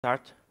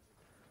Start.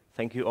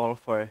 Thank you all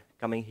for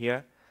coming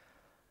here.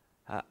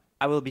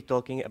 I will be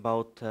talking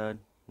about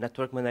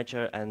network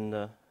manager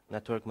and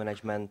network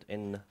management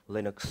in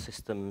Linux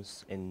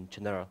systems in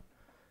general.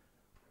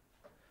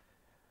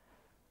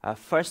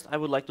 First, I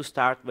would like to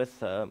start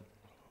with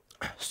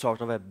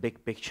sort of a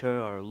big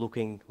picture, or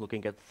looking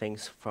at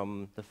things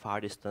from the far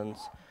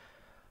distance.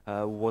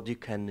 What you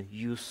can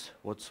use,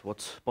 what's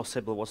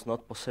possible, what's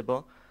not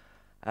possible,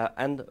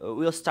 and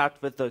we'll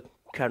start with the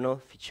kernel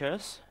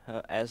features,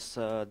 as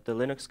the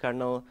Linux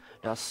kernel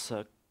does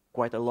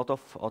quite a lot of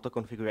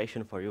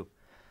auto-configuration for you.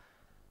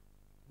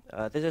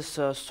 This is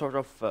sort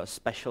of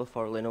special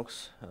for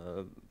Linux.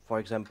 For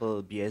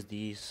example,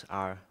 BSDs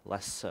are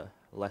less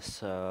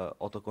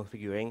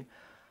auto-configuring.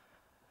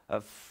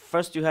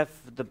 First, you have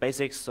the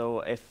basics. So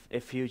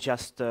if you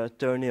just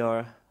turn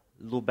your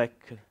loopback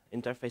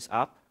interface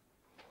up,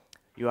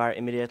 you are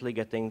immediately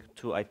getting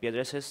two IP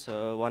addresses.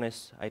 One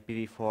is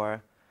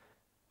IPv4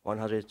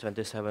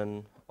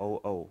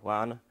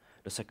 127.0.0.1.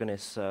 The second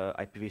is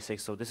IPv6.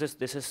 So this is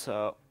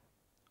the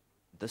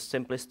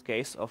simplest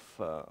case of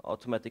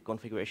automatic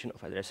configuration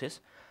of addresses.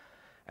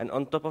 And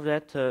on top of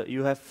that,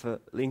 you have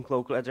link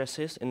local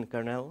addresses in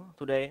kernel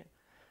today,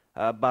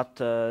 but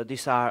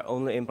these are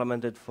only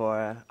implemented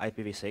for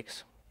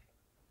IPv6,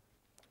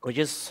 which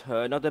is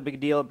not a big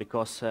deal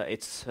because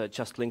it's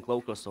just link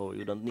local, so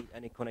you don't need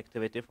any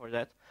connectivity for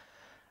that.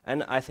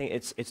 And I think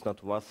it's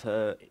not worth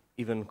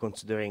even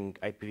considering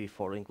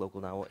IPv4 link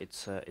local now.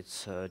 It's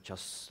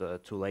just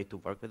too late to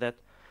work with that.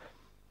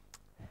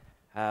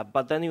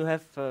 But then you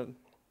have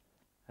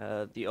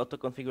the auto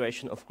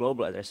configuration of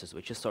global addresses,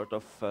 which is sort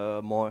of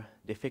more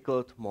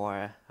difficult,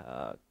 more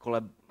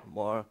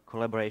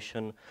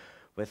collaboration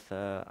with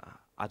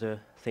other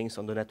things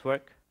on the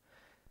network.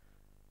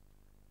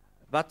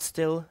 But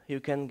still, you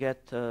can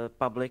get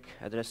public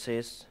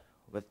addresses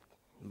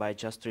by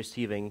just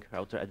receiving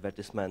router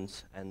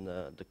advertisements, and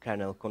the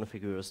kernel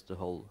configures the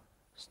whole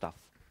stuff.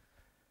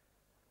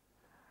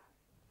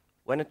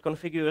 When it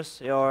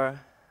configures your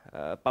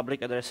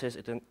public addresses,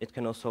 it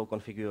can also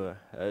configure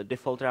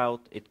default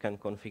route. It can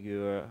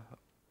configure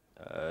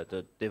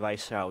the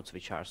device routes,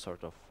 which are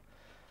sort of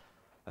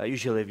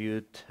usually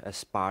viewed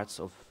as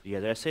parts of the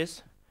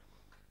addresses.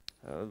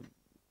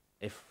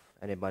 If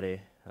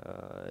anybody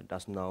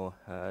doesn't know,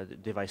 the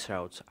device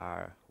routes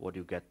are what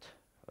you get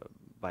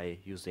by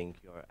using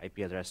your IP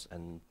address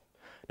and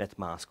net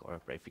mask or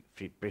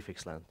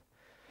prefix length.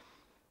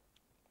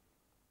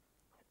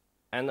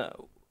 And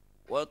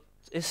what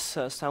is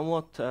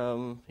somewhat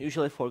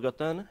usually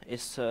forgotten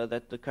is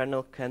that the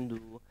kernel can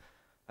do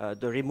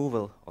the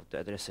removal of the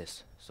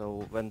addresses.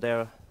 So when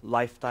their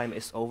lifetime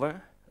is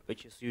over,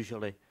 which is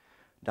usually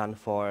done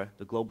for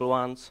the global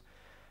ones,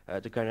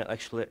 the kernel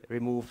actually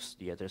removes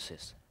the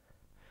addresses.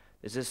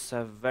 This is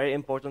a very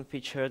important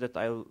feature that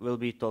I will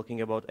be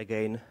talking about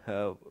again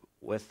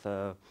with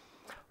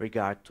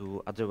regard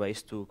to other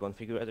ways to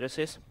configure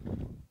addresses.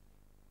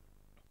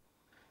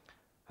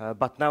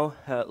 But now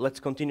let's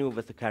continue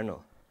with the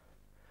kernel.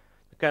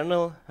 The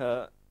kernel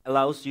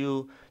allows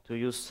you to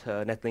use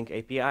Netlink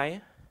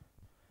API,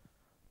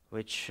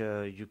 which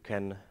you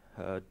can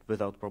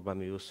without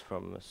problem use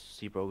from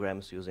C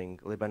programs using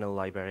libnl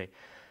library.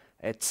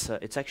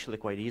 It's actually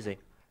quite easy.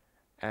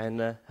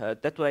 And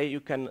that way you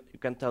can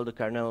tell the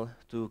kernel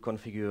to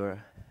configure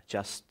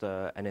just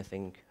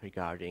anything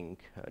regarding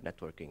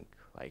networking,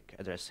 like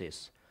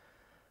addresses,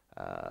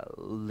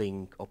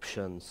 link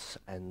options,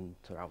 and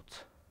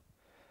routes.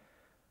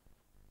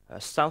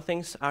 Some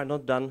things are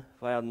not done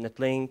via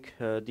Netlink.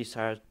 These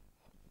are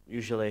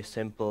usually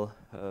simple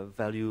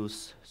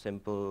values,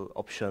 simple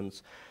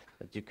options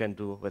that you can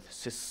do with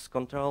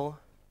syscontrol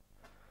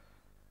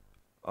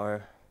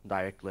or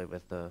directly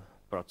with the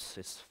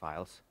prot.sys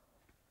files.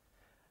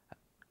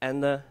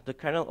 And the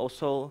kernel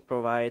also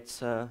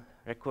provides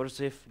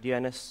recursive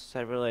DNS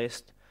server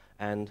list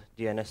and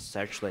DNS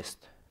search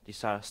list.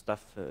 These are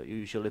stuff you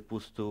usually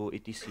put to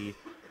etc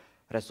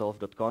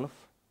resolve.conf.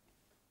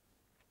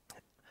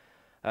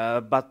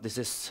 But this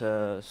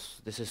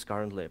is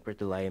currently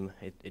pretty lame.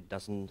 It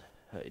doesn't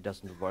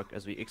work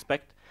as we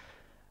expect,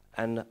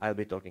 and I'll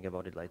be talking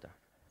about it later.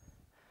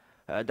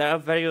 There are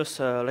various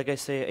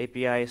legacy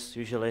APIs,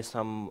 usually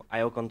some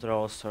I/O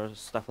controls or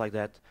stuff like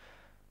that.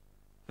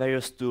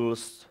 Various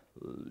tools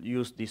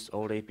use these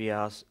old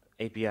APIs.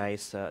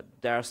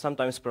 There are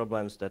sometimes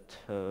problems that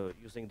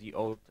using the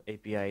old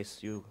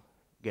APIs you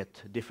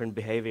get different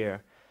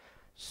behavior.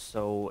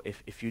 So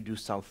if you do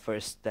some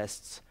first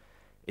tests,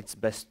 it's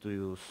best to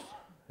use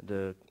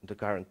the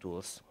current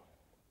tools.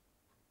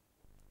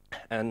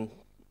 And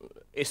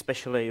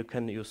especially you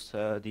can use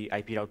the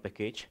IP route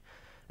package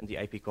and the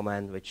IP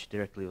command, which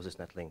directly uses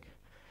Netlink.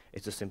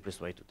 It's the simplest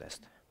way to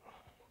test.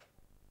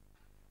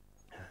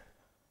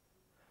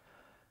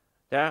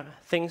 There are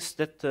things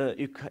that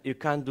you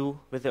can't do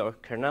with your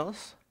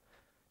kernels.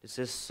 This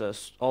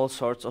is all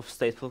sorts of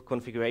stateful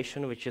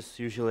configuration, which is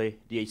usually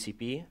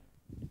DHCP.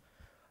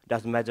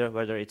 Doesn't matter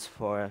whether it's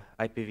for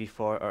IPv4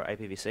 or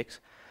IPv6.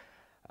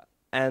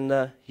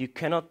 And you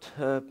cannot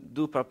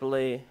do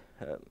properly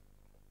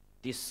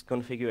this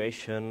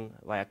configuration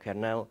via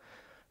kernel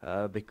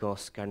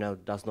because kernel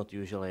does not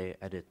usually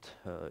edit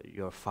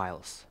your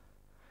files.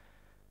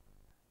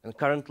 And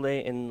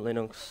currently in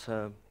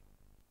Linux,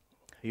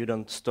 you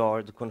don't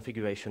store the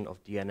configuration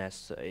of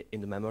DNS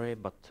in the memory,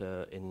 but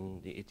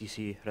in the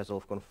etc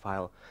resolve conf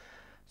file.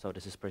 So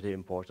this is pretty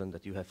important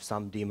that you have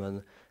some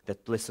daemon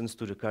that listens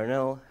to the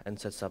kernel and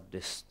sets up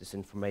this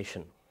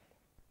information.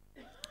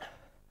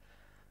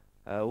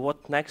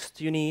 What next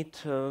you need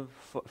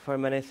for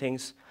many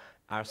things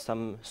are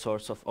some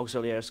sorts of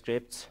auxiliary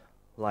scripts,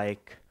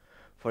 like,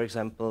 for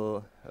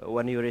example,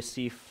 when you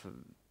receive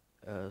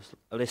a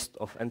list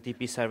of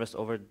NTP servers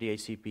over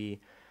DHCP,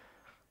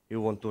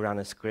 you want to run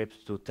a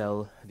script to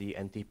tell the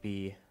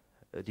NTP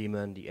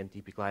daemon, the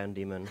NTP client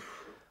daemon,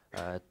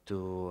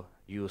 to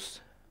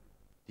use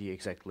the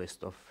exact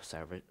list of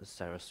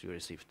servers you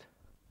received.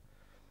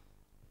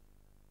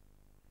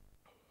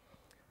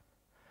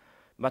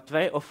 But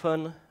very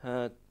often,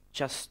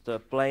 just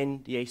plain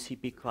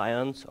DHCP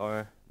clients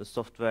or the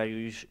software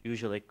you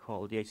usually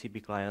call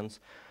DHCP clients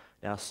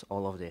does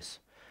all of this.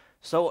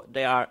 So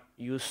they are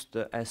used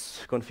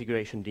as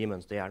configuration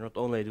daemons. They are not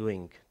only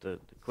doing the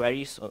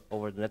queries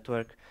over the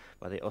network,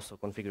 but they also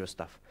configure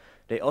stuff.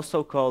 They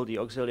also call the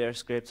auxiliary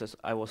scripts, as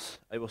I was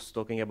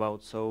talking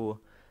about. So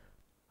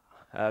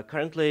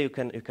currently, you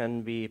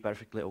can be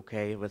perfectly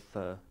okay with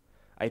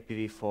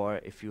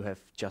IPv4 if you have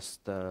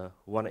just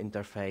one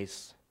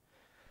interface,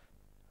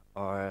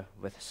 or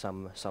with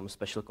some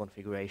special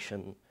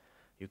configuration.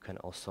 You can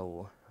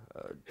also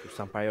do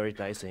some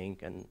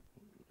prioritizing, and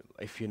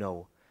if you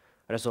know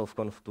resolve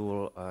conf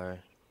tool or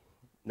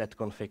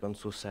netconfig on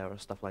SUSE or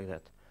stuff like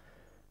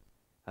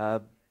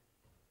that.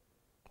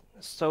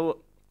 So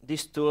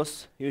these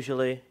tools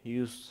usually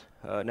use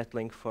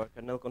netlink for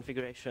kernel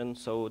configuration,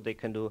 so they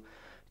can do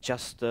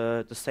just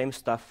the same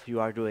stuff you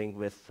are doing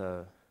with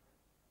the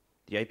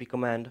IP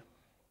command.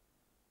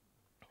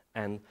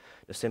 And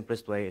the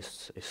simplest way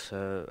is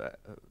to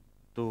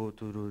do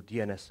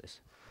DNS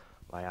is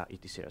via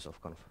etc resolve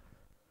conf.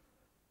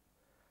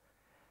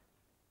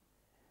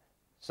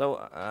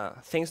 So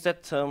things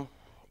that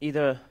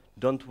either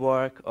don't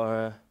work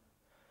or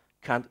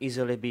can't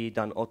easily be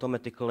done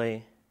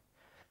automatically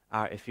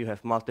are if you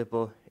have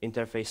multiple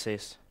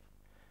interfaces,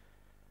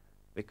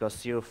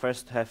 because you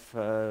first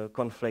have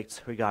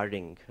conflicts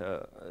regarding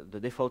the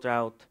default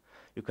route.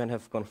 You can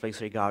have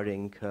conflicts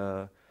regarding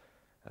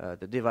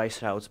the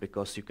device routes,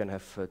 because you can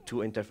have two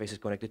interfaces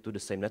connected to the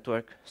same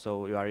network,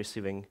 so you are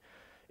receiving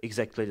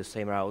exactly the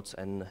same routes,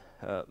 and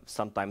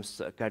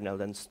sometimes kernel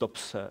then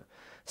stops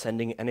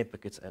sending any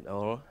packets at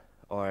all,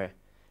 or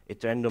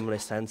it randomly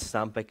sends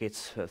some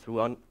packets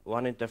through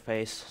one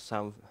interface,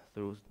 some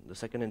through the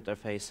second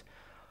interface.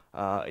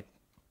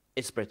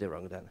 It's pretty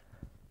wrong then.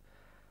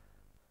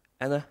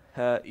 And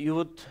you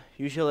would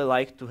usually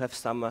like to have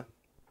some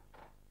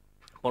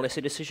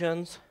policy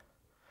decisions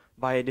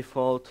by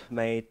default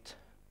made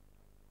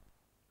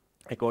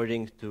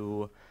according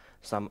to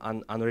some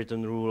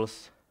unwritten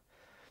rules,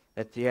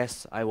 that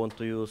yes, I want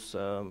to use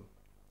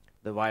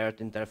the wired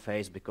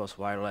interface because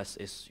wireless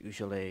is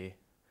usually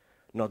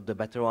not the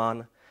better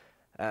one.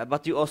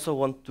 But you also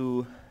want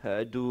to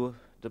do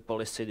the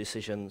policy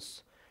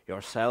decisions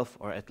yourself,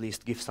 or at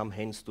least give some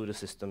hints to the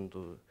system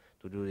to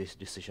do these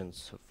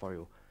decisions for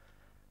you.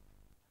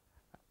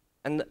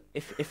 And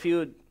if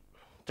you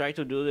try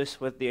to do this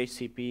with the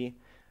DHCP,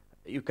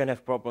 you can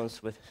have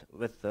problems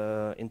with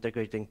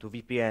integrating to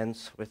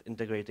VPNs, with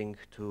integrating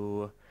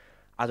to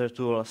other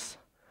tools.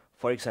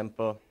 For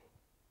example,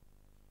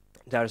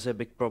 there's a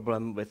big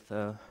problem with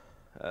the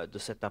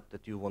setup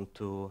that you want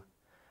to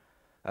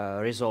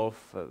resolve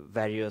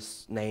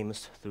various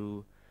names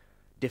through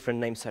different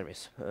name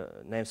servers.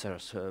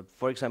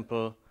 For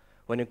example,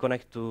 when you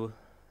connect to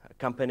a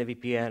company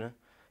VPN,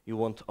 you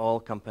want all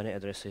company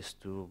addresses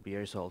to be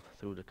resolved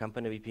through the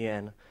company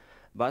VPN,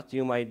 but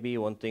you might be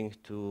wanting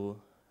to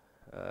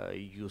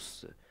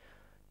use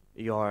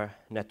your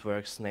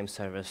network's name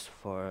servers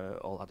for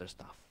all other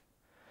stuff.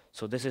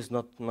 So this is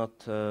not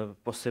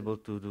possible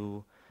to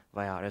do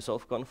via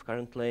resolve conf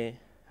currently,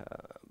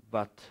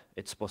 but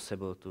it's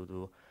possible to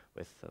do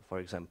with, for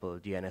example,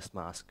 DNS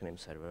mask name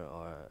server,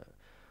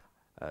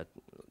 or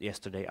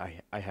yesterday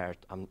I heard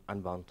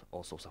Unbound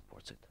also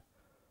supports it.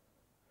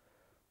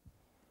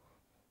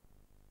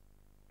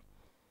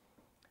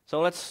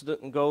 So let's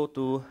go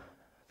to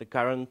the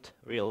current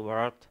real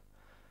world,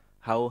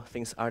 how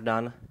things are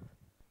done,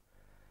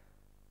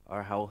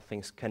 or how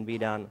things can be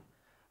done.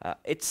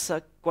 It's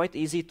quite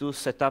easy to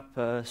set up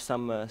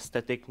some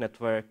static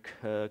network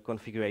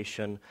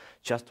configuration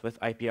just with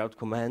IP out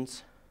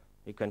commands.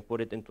 You can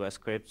put it into a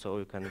script, so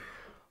you can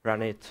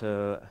run it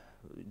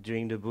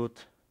during the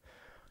boot.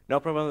 No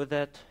problem with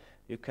that.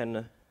 You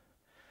can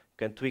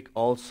tweak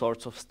all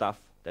sorts of stuff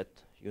that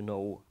you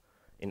know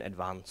in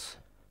advance.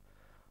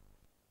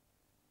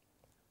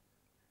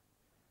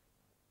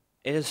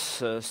 It is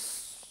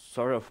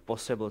sort of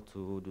possible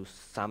to do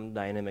some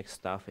dynamic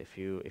stuff if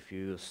you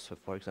use,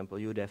 for example,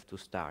 UDEF to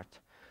start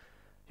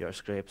your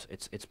scripts.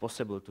 It's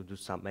possible to do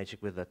some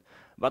magic with it,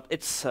 but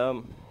it's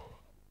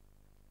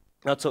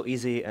not so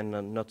easy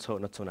and not so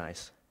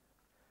nice.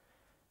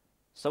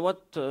 So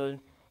what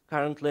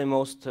currently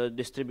most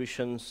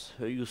distributions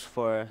use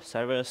for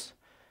servers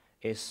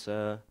is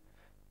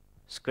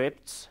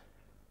scripts,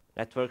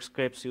 network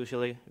scripts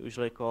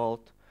usually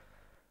called,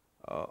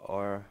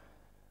 or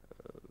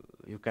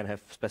you can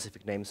have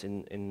specific names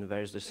in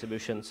various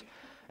distributions.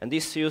 And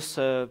these use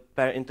per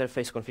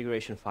interface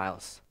configuration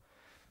files.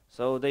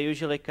 So they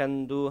usually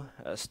can do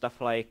stuff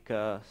like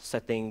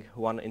setting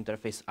one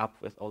interface up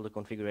with all the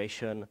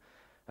configuration.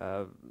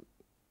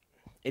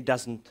 It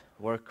doesn't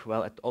work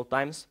well at all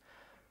times.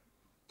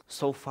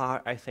 So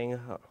far, I think,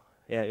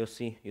 yeah, you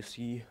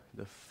see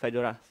the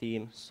Fedora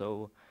theme.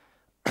 So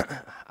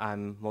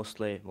I'm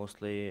mostly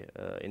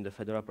in the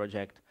Fedora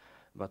project,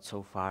 but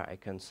so far I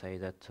can say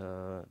that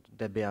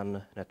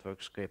Debian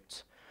network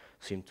scripts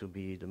seem to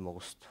be the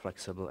most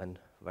flexible and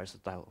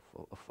versatile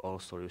of all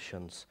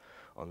solutions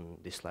on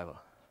this level.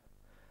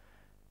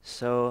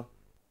 So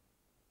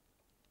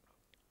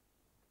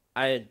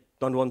I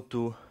don't want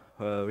to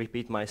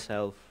repeat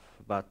myself,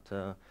 but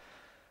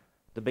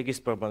the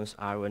biggest problems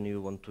are when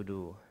you want to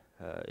do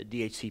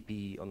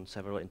DHCP on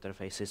several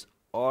interfaces,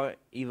 or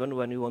even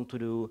when you want to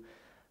do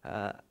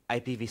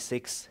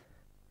IPv6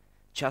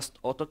 just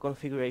auto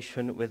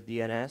configuration with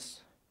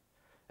DNS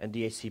and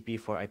DHCP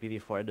for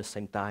IPv4 at the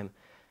same time.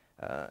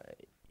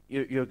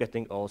 You're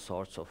getting all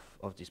sorts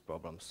of these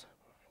problems.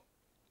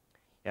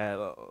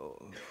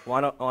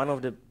 One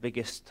of the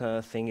biggest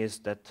thing is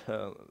that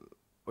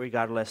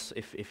regardless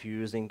if you're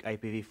using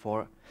IPv4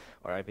 or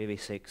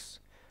IPv6,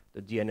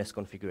 the DNS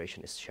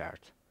configuration is shared.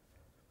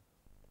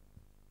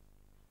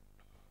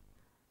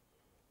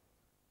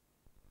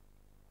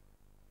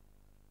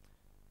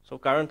 So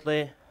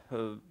currently,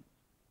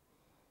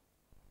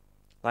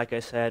 like I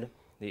said,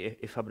 the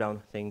if up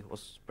down thing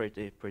was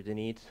pretty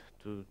neat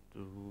to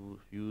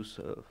use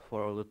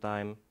for all the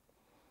time.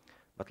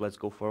 But let's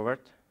go forward.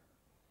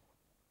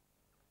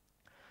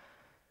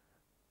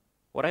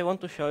 What I want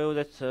to show you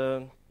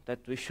that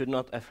we should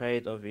not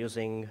afraid of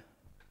using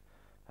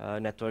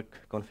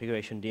network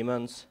configuration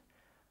daemons.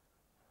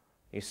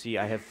 You see,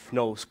 I have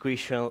no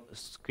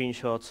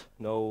screenshots,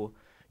 no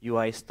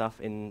UI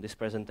stuff in this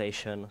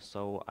presentation,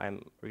 so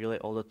I'm really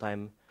all the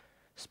time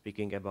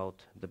speaking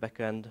about the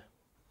backend.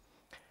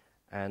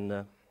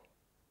 And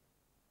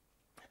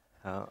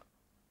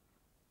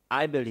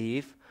I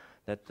believe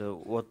that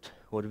what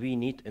we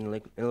need in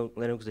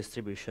Linux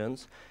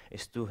distributions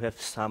is to have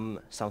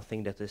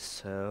something that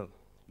is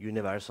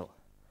universal.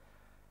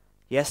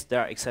 Yes,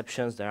 there are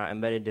exceptions. There are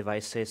embedded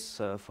devices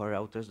for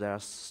routers. There are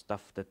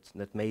stuff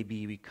that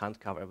maybe we can't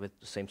cover with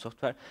the same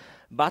software.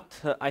 But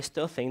I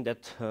still think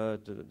that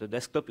the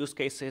desktop use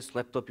cases,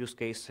 laptop use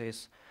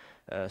cases,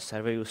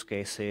 server use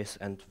cases,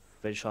 and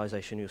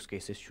virtualization use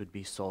cases should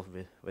be solved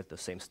with the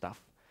same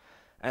stuff.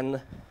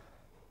 And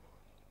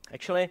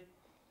actually,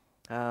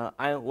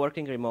 I'm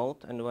working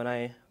remote, and when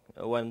I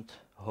went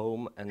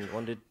home and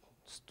wanted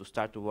to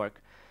start to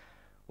work,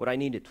 what I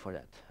needed for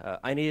that?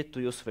 I needed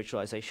to use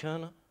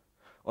virtualization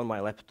on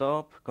my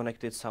laptop,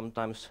 connected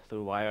sometimes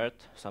through wired,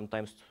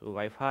 sometimes through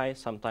Wi-Fi,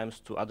 sometimes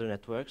to other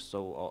networks,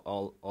 so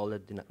all the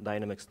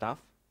dynamic stuff.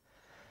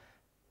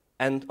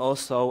 And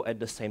also, at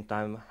the same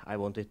time, I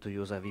wanted to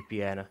use a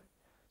VPN.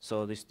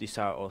 So these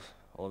are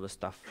all the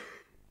stuff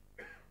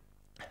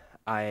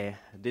I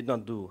did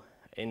not do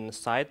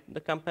inside the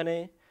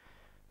company,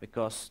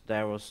 because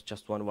there was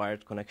just one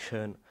wired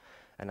connection,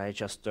 and I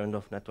just turned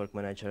off Network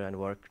Manager and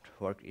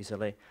worked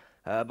easily.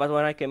 But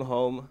when I came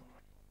home,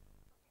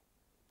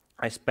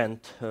 I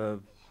spent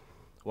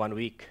 1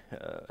 week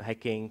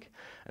hacking,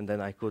 and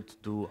then I could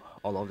do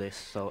all of this.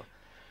 So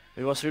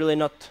it was really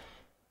not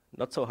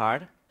so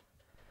hard.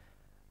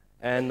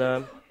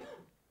 And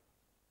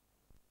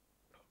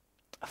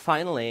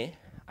finally,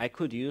 I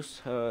could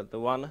use the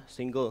one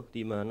single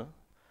daemon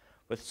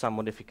with some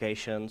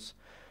modifications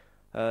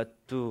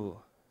to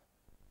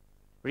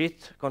read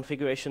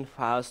configuration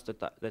files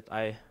that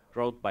I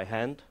wrote by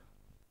hand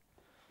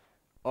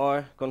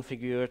or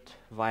configured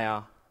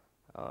via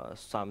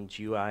some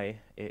GUI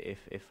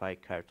if I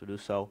care to do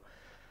so.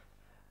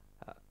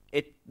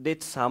 It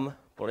did some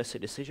policy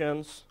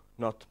decisions,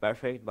 not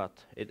perfect, but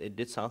it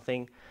did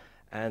something,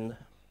 and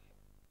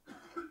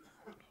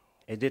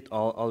it did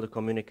all the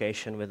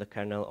communication with the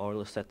kernel, all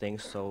the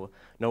settings, so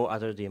no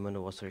other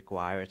daemon was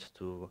required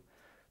to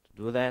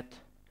do that.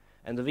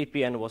 And the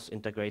VPN was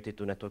integrated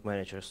to Network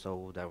Manager,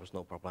 so there was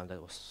no problem.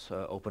 That was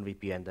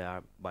OpenVPN. There are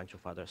a bunch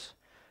of others.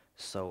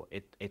 So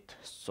it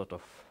sort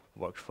of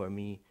worked for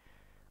me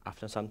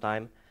after some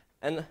time.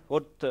 And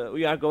what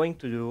we are going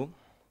to do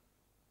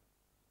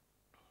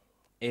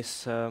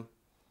is to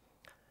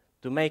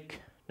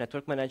make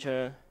Network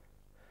Manager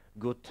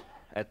good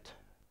at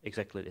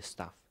exactly this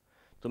stuff,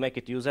 to make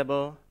it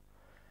usable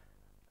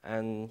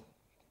and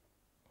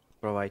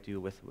provide you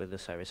with the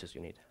services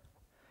you need.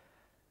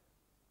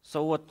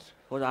 So what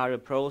are the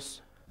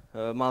pros?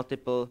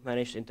 Multiple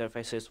managed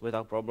interfaces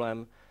without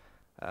problem.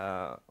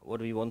 What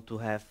we want to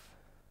have,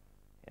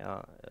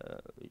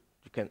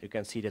 you you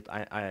can see that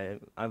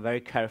I'm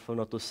very careful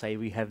not to say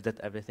we have that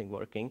everything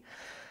working,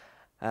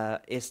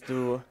 is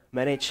to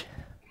manage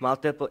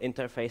multiple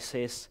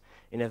interfaces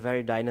in a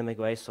very dynamic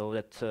way, so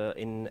that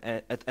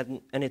at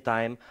any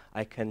time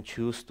I can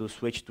choose to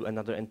switch to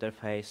another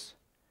interface,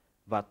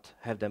 but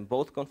have them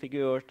both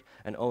configured,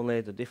 and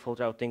only the default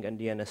routing and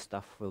DNS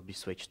stuff will be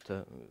switched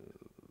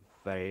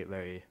very,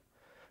 very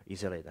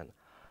easily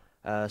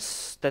then.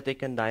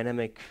 Static and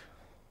dynamic,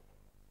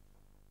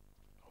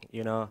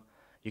 you know,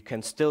 you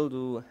can still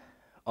do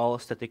all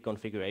static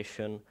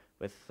configuration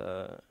with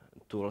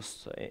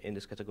tools in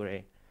this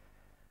category.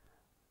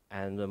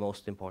 And the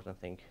most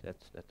important thing that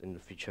in the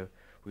future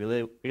we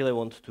really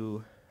want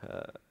to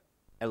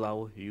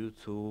allow you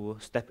to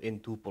step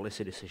into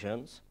policy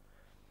decisions.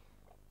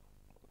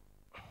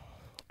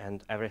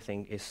 And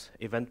everything is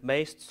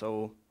event-based,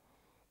 so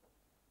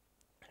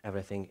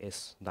everything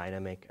is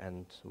dynamic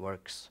and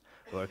works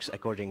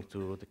according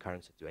to the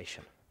current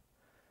situation.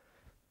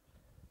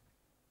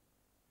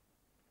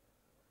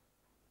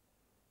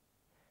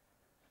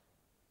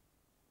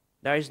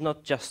 There is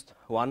not just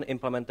one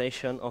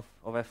implementation of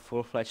a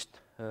full-fledged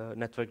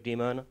network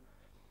daemon.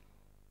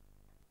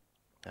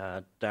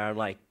 There are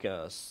like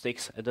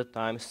 6 at a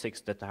time,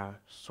 6 that are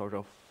sort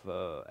of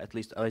at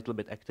least a little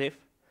bit active.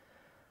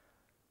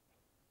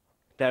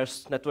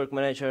 There's Network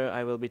Manager,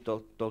 I will be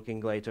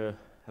talking later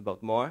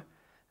about more,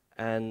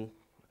 and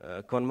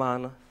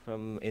Conman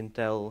from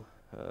Intel,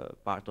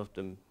 part of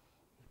the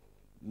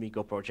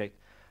Migo project.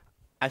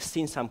 I've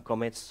seen some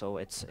commits, so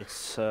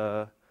it's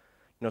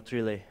not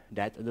really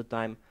that at the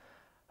time,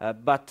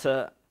 but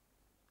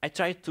I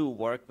tried to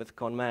work with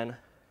Conman.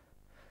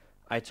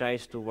 I tried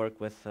to work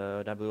with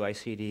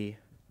WICD.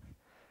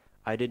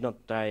 I did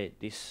not try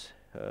this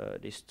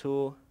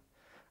tool,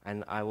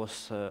 and I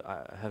was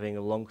having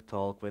a long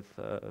talk with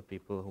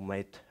people who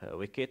made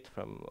Wikit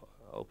from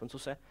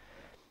OpenSUSE.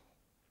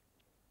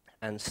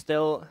 And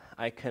still,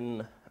 I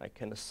can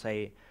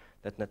say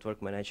that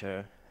Network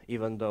Manager,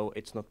 even though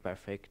it's not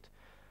perfect,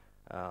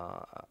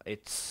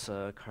 it's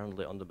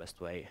currently on the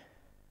best way.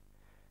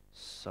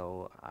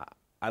 So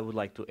I would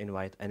like to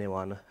invite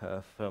anyone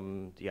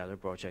from the other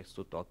projects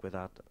to talk with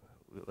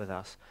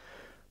us.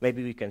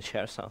 Maybe we can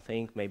share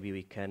something. Maybe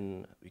we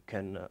can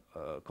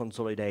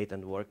consolidate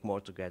and work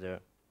more together.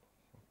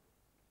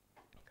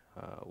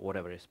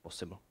 Whatever is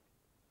possible.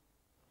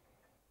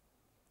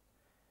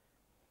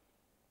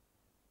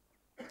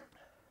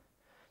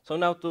 So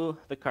now to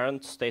the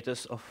current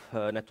status of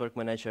Network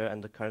Manager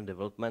and the current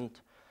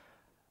development.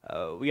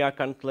 We are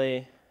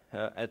currently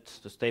at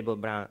the stable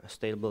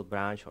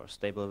branch or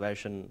stable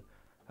version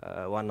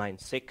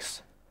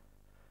 196,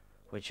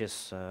 which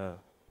is the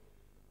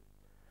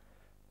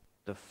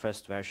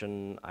first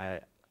version.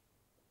 I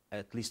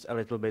at least a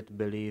little bit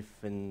believe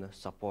in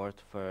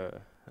support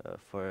for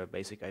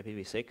basic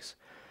IPv6,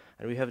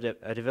 and we have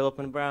a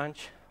development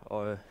branch,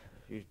 or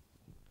you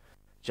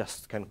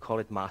just can call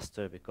it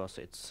master because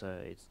it's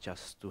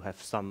just to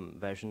have some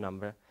version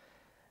number,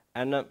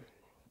 and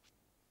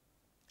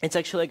it's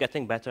actually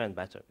getting better and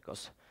better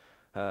because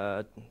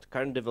the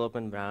current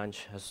development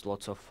branch has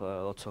lots of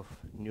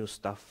new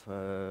stuff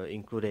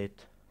included,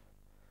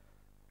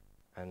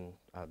 and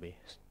I'll be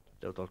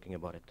still talking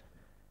about it.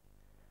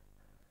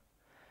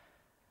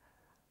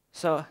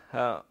 So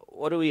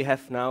what do we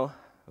have now?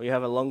 We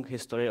have a long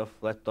history of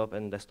laptop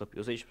and desktop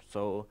usage,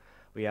 so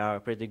we are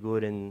pretty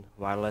good in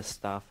wireless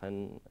stuff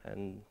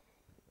and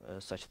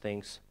such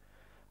things.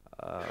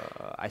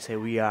 I say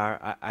we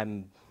are.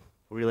 I'm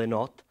really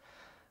not.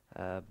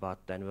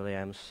 But Dan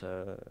Williams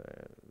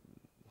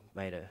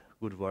made a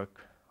good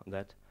work on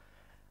that.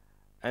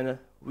 And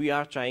we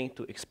are trying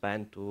to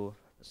expand to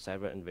the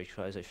server and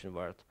virtualization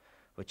world,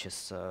 which is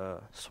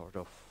sort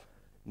of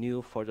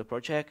new for the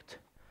project.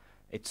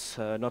 It's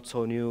not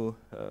so new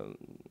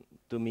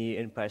to me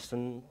in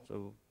person,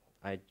 so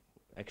I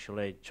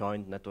actually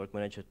joined Network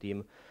Manager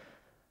team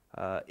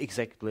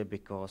exactly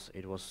because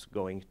it was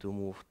going to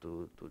move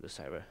to the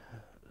server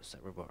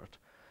world.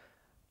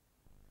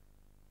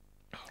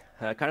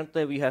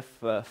 Currently we have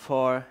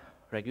 4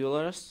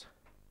 regulars,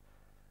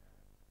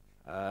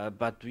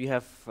 but we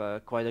have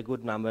quite a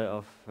good number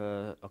of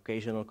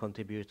occasional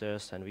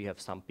contributors, and we have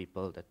some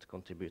people that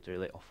contribute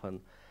really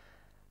often.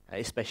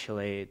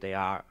 Especially they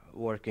are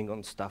working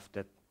on stuff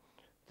that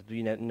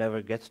we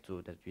never get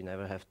to, that we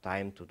never have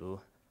time to do.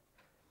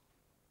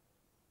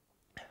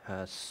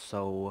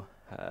 So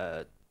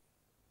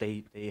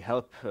they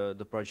help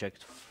the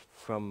project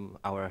from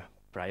our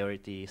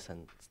priorities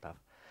and stuff.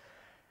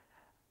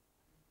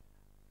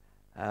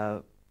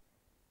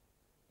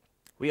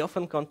 We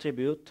often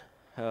contribute.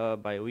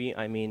 By we,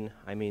 I mean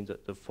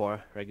the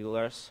 4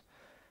 regulars.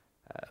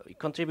 We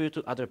contribute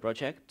to other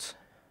projects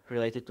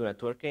related to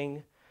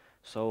networking.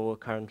 So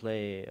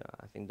currently,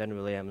 I think Dan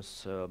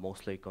Williams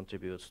mostly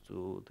contributes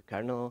to the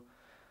kernel.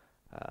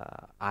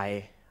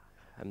 I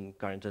am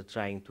currently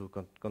trying to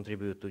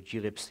contribute to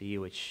glibc,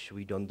 which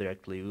we don't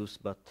directly use,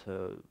 but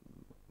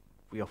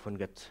we often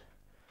get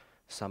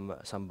some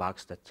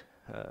bugs that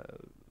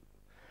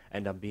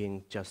end up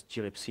being just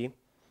glibc.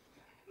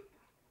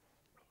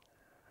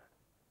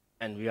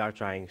 and we are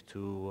trying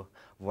to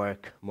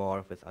work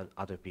more with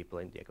other people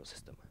in the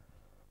ecosystem.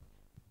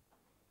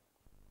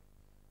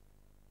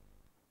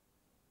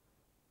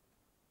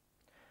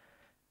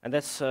 And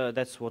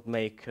that's what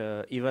make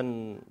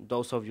even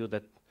those of you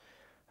that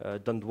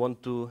don't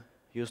want to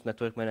use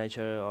Network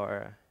Manager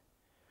or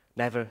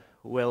never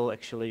will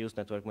actually use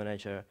Network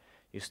Manager,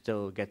 you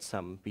still get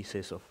some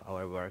pieces of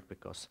our work,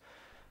 because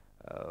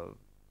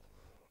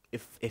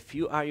if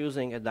you are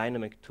using a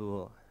dynamic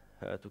tool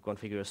to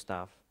configure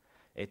stuff,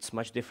 it's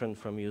much different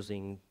from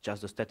using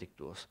just the static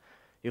tools.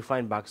 You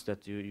find bugs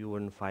that you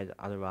wouldn't find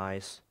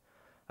otherwise.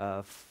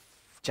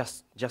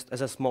 Just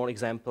as a small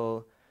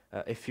example,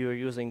 if you're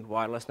using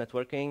wireless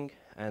networking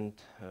and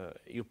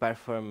you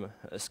perform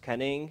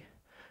scanning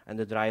and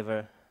the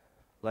driver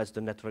lets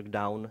the network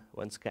down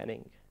when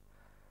scanning,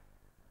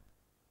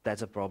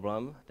 that's a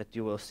problem that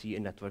you will see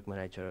in Network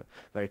Manager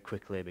very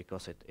quickly,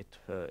 because it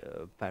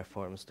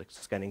performs the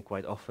scanning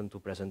quite often to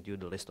present you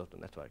the list of the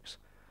networks.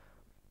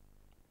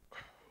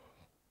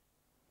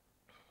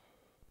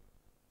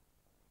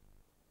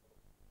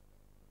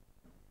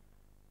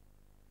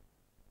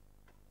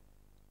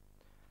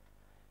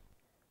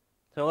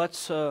 So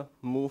let's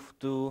move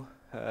to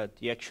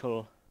the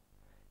actual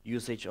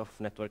usage of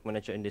Network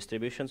Manager in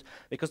distributions,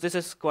 because this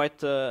is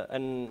quite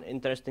an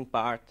interesting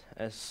part,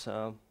 as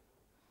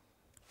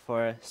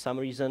for some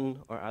reason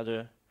or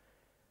other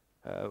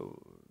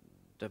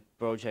the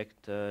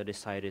project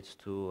decided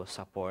to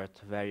support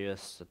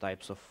various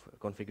types of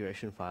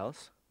configuration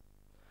files.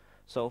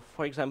 So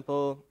for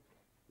example,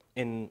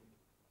 in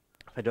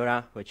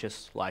Fedora, which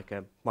is like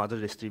a mother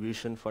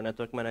distribution for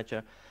Network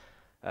Manager,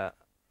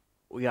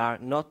 we are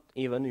not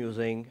even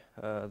using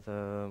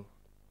the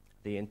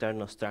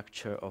internal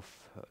structure of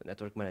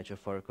Network Manager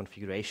for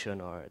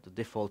configuration or the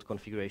default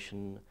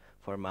configuration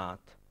format.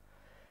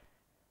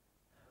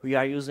 We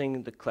are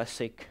using the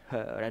classic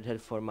Red Hat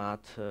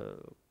format,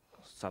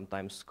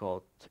 sometimes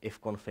called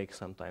ifconfig,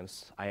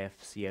 sometimes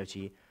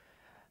ifcfg,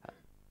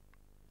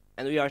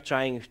 and we are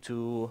trying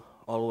to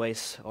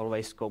always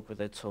cope with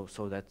it,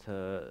 so that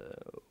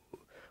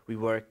we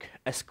work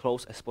as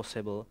close as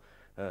possible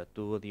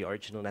to the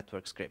original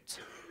network scripts,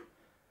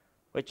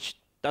 which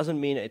doesn't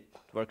mean it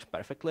works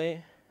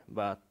perfectly,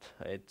 but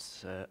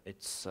it's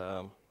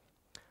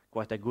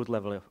quite a good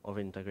level of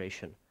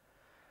integration.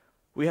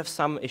 We have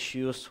some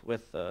issues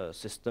with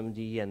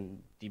systemd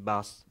and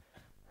dbus.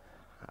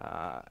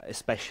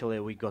 Especially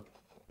we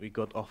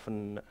got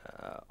often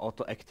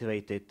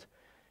auto-activated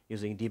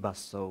using dbus,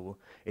 so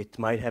it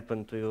might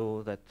happen to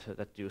you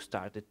that you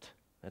started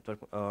network,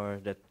 or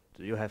that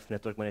you have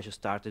Network Manager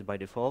started by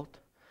default.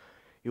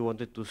 You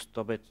wanted to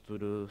stop it to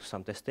do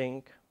some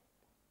testing,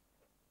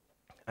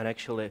 and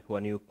actually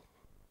when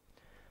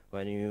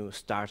you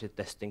started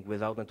testing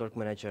without Network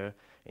Manager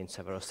in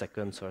several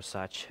seconds or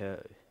such,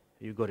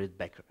 you got it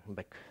back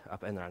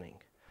up and running,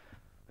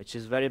 which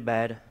is very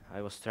bad.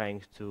 I was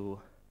trying to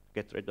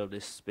get rid of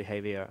this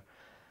behavior,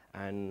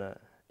 and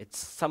it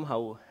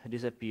somehow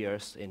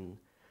disappears in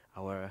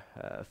our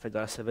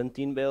Fedora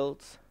 17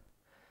 builds,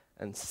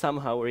 and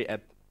somehow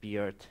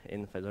reappeared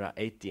in Fedora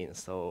 18.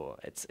 So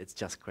it's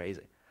just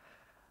crazy.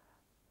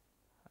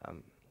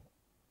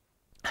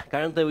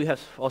 Currently, we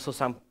have also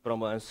some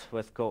problems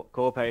with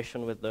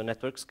cooperation with the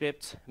network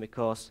scripts,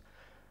 because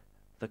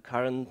the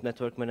current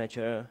Network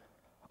Manager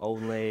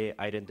only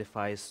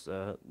identifies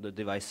the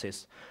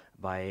devices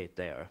by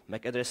their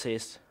MAC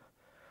addresses,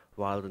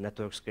 while the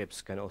network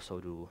scripts can also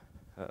do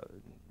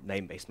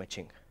name-based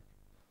matching.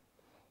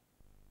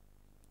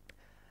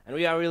 And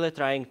we are really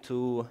trying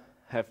to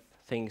have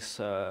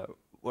things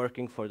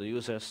working for the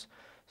users,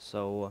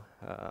 so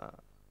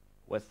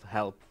with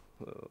help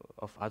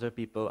of other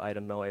people, I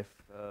don't know if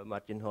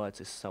Martin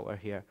Holec is somewhere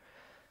here,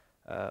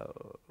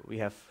 we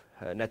have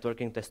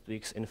networking test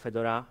weeks in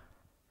Fedora,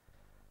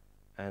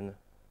 and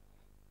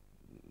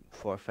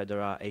for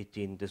Fedora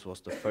 18, this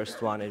was the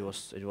first one. It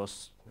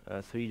was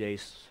 3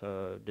 days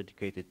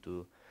dedicated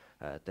to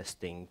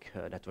testing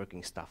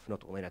networking stuff,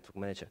 not only Network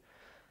Manager.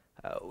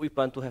 We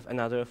plan to have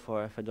another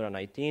for Fedora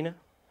 19,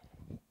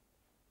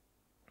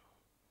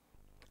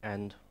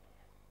 and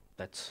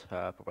that's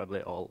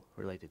probably all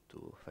related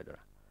to Fedora.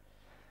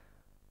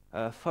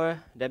 For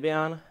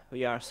Debian,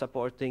 we are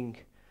supporting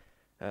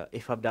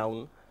if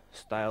up-down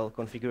style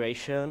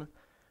configuration,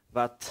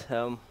 but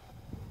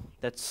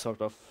that's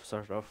sort of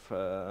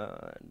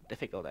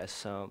difficult,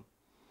 as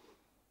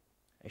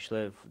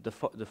actually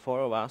the four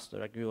of us, the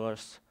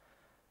regulars,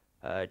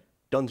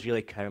 don't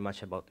really care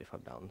much about if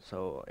up-down.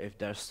 So if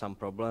there's some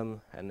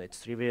problem and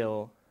it's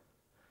trivial,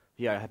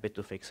 we are happy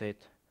to fix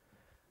it.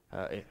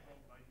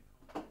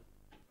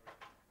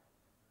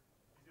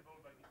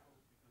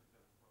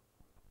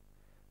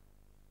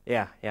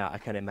 Yeah, I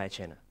can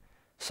imagine.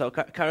 So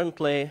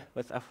currently,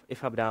 with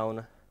if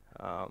up-down,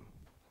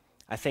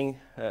 I think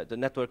the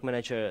Network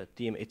Manager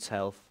team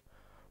itself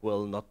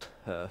will not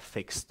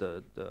fix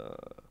the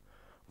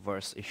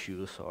worse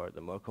issues or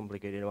the more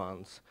complicated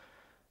ones.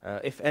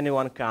 If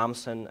anyone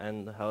comes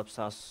and helps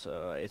us,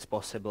 it's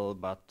possible,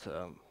 but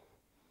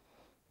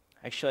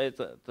actually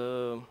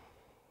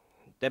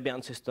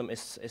Debian system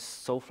is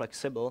so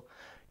flexible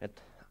that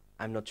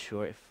I'm not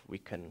sure if we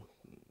can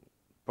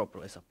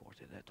properly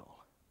support it at all.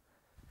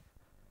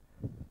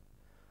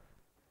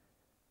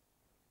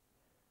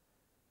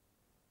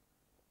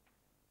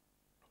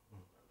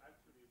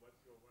 Actually, what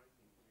you're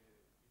writing,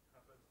 it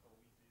happens so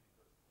easy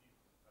because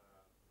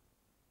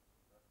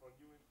if for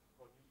new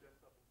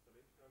desktop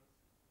installations,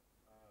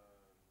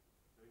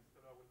 the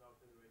installer will now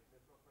generate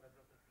network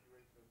manager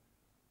configuration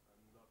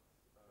and not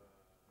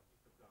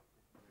top-down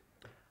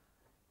configuration.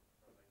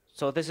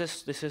 So this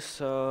is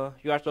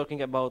you are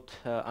talking about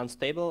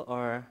unstable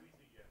or?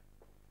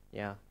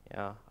 Yeah.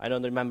 Yeah. I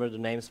don't remember the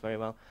names very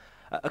well.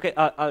 Okay,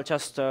 I'll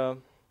just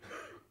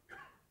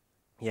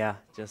yeah,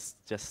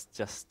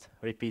 just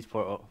repeat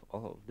for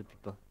all of the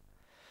people.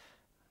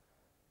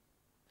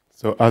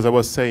 So as I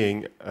was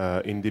saying,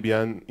 in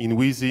Debian, in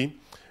Wheezy,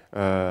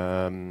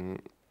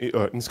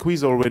 in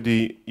Squeeze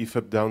already, if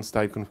up-down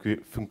style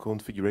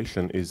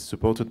configuration is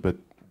supported but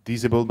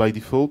disabled by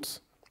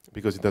default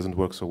because it doesn't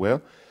work so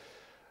well.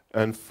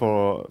 And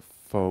for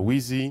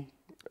Wheezy,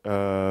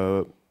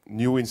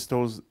 new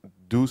installs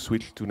do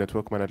switch to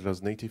Network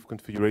Manager's native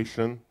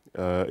configuration.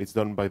 It's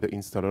done by the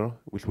installer,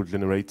 which will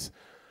generate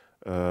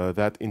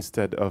that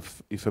instead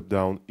of if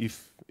up-down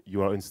if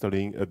you are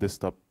installing a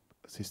desktop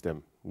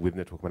system with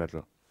Network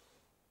Manager.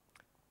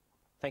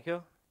 Thank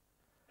you.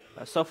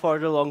 So for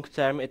the long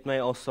term, it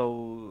may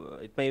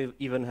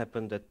even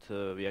happen that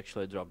we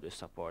actually drop this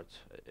support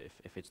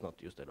if it's not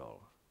used at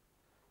all.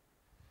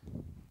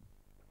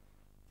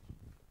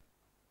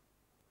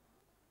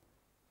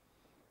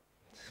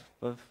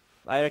 But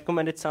I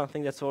recommended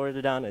something that's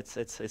already done. It's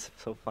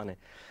so funny.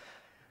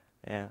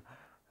 Yeah.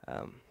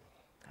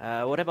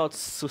 What about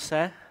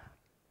SUSE?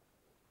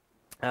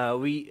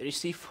 We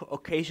receive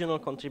occasional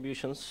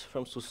contributions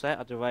from SUSE.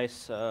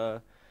 Otherwise,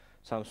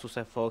 some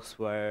SUSE folks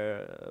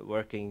were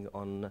working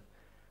on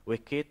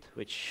Wikit,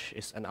 which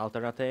is an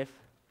alternative.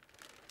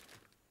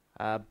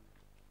 I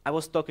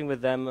was talking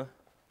with them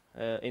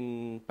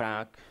in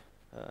Prague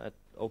at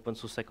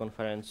OpenSUSE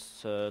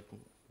conference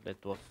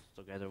that was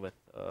together with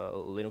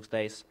Linux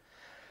Days.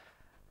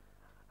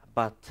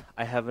 But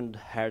I haven't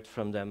heard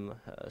from them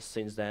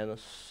since then,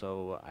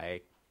 so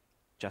I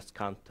just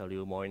can't tell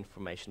you more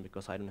information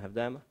because I don't have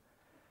them.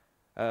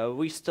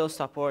 We still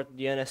support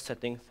DNS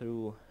setting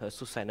through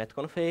SUSE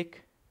netconfig,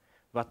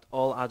 but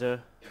all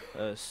other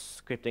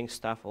scripting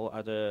stuff, all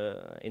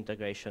other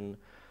integration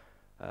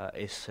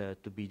is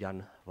to be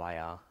done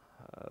via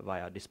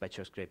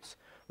dispatcher scripts,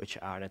 which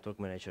are network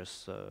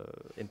managers'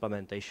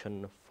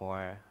 implementation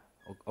for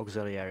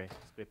auxiliary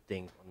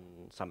scripting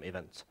on some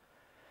events.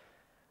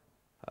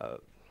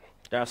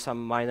 There are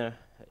some minor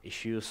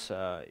issues.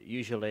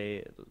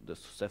 Usually the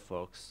SUSE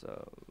folks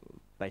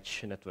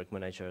patch network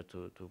manager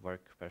to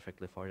work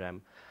perfectly for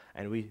them,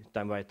 and we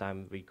time by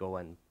time we go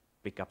and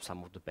pick up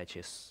some of the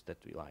patches that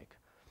we like.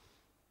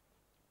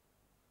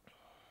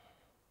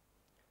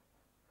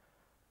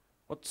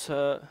 What's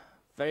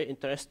very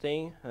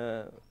interesting,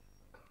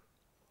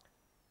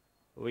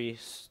 we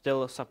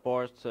still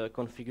support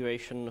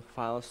configuration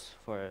files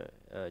for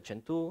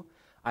Gentoo.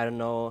 I don't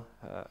know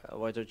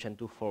whether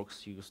Gentoo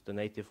folks use the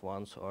native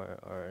ones or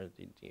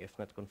the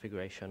FNet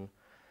configuration.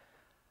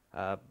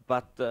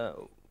 But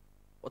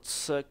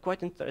what's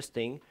quite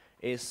interesting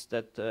is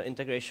that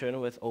integration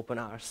with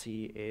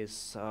OpenRC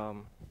is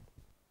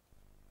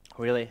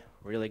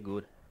really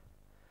good.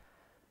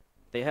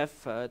 They have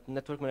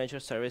network manager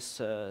service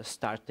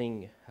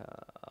starting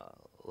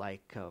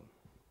like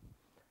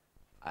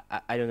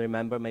I don't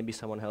remember, maybe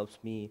someone helps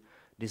me,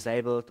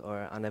 disabled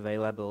or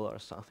unavailable or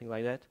something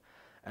like that.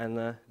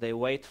 And they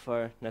wait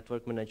for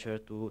network manager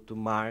to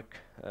mark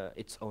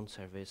its own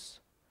service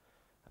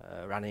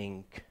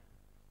running.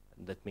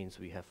 That means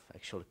we have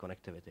actual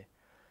connectivity.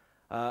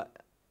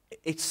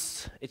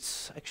 It's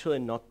actually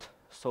not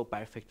so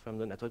perfect from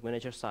the network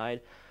manager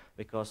side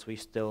because we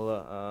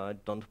still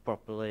don't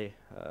properly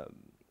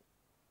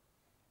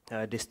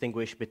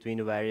distinguish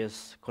between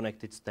various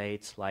connected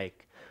states.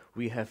 Like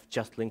we have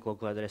just link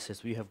local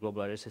addresses, we have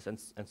global addresses,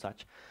 and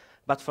such.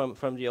 But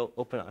from the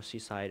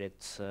OpenRC side,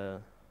 it's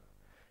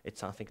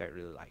something I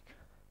really like.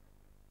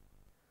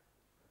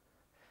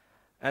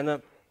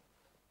 And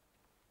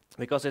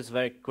because it's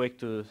very quick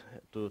to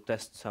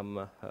test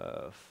some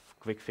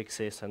quick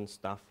fixes and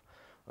stuff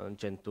on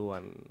Gentoo,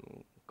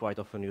 I'm quite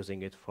often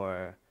using it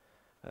for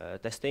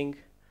testing.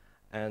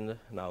 And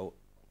now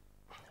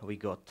we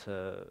got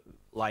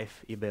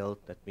live ebuild.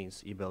 That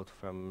means ebuild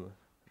from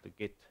the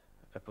Git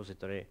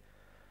repository.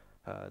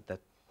 That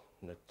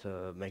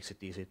makes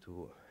it easy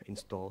to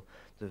install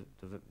the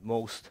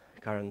most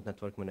current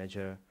network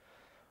manager,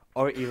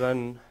 or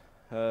even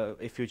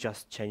if you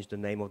just change the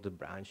name of the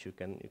branch, you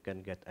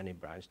can get any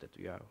branch that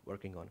we are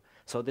working on.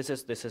 So this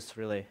is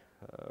really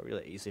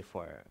easy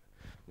for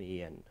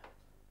me. And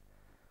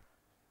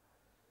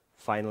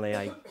finally,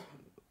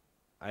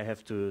 I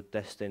have to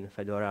test in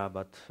Fedora,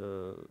 but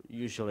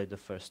usually the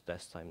first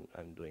test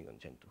I'm doing on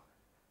Gentoo.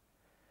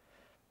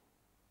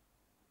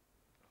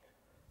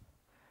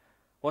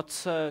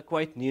 What's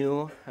quite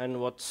new and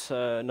what's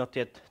not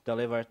yet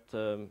delivered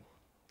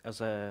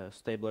as a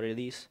stable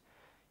release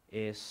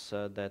is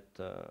that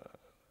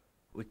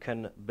we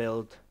can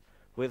build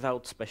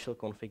without special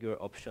configure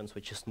options,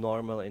 which is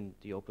normal in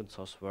the open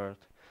source world.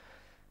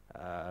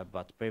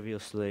 But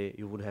previously,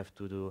 you would have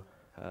to do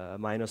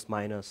minus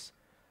minus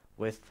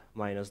with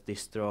minus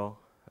distro,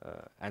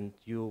 and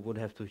you would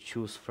have to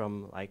choose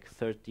from like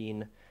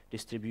 13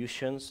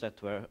 distributions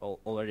that were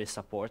already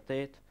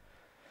supported.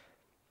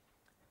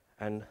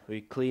 And we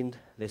cleaned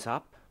this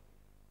up.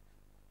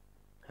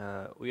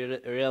 We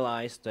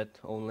realized that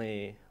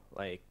only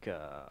like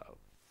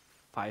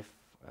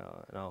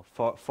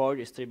four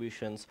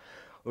distributions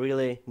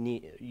really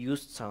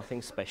used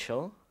something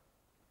special,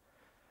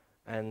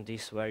 and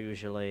these were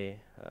usually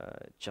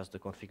just the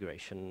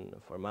configuration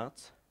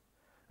formats.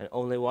 And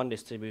only one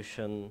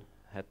distribution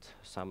had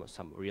some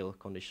real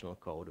conditional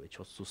code, which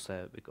was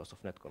SUSE because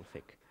of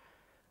netconfig,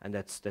 and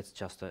that's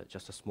just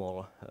a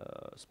small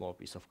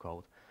piece of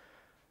code.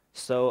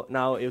 So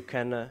now you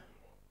can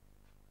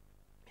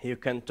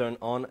turn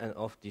on and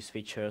off these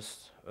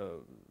features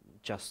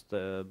just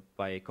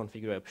by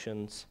configure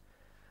options,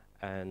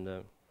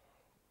 and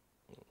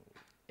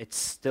it's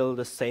still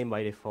the same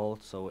by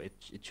default, so it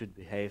should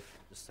behave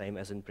the same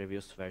as in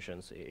previous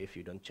versions if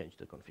you don't change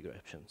the configure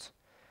options.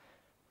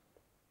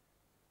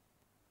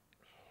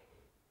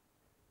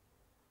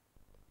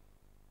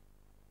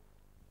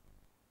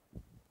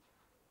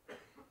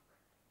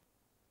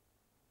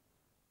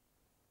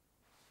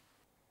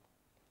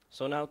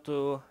 So now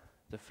to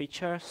the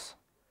features.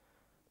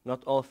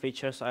 Not all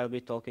features I'll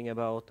be talking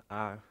about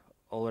are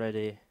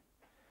already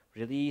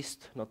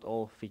released. Not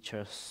all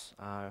features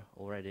are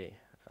already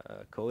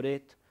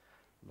coded,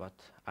 but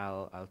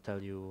I'll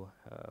tell you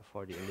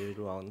for the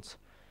individual ones.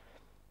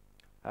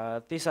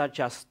 These are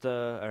just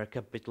a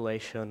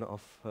recapitulation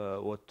of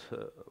what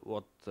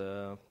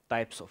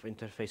types of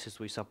interfaces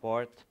we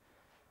support.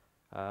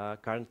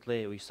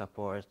 Currently, we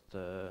support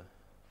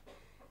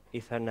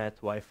Ethernet,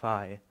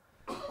 Wi-Fi,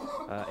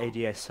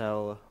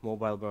 ADSL,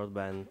 mobile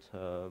broadband,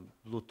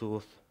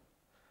 Bluetooth,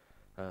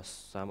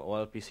 some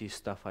OLPC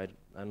stuff I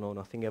know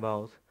nothing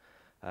about,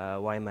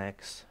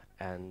 WiMAX,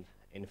 and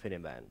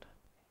InfiniBand.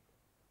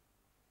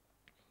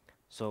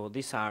 So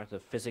these are the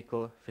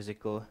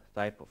physical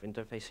type of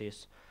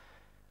interfaces.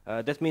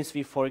 That means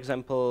we, for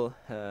example,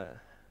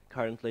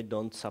 currently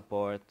don't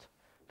support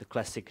the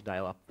classic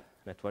dial-up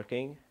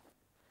networking,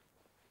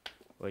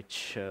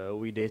 which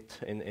we did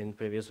in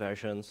previous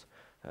versions.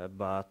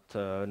 But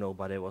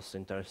nobody was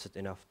interested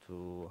enough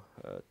to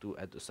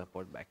add the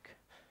support back.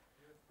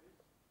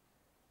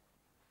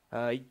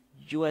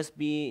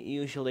 USB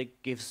usually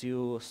gives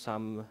you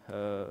some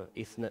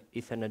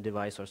Ethernet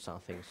device or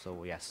something,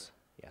 so yes,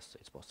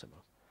 it's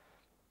possible.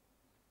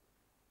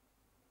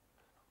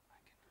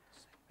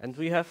 And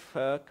we have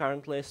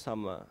currently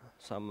some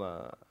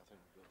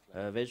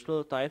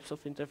visual types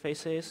of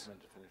interfaces.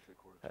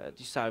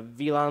 These are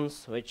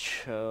VLANs,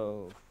 which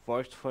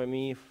worked for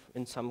me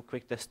in some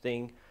quick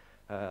testing.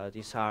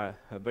 These are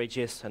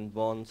bridges and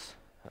bonds.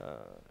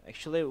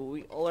 Actually,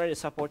 we already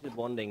supported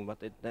bonding,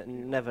 but it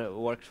never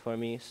worked for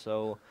me,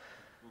 so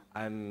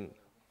I'm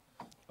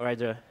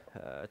rather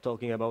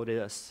talking about it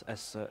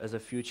as a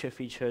future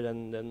feature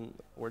than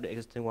for the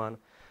existing one.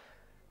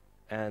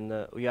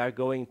 And we are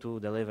going to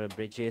deliver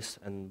bridges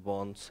and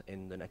bonds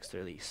in the next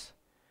release.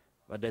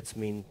 But that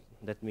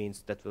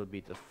means that will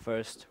be the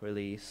first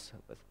release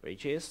with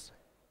bridges,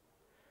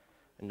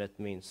 and that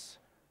means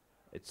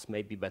it's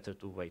maybe better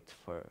to wait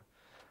for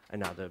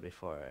another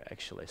before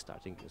actually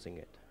starting using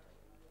it.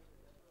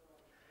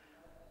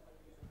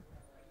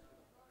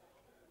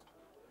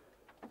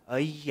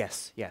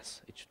 Yes,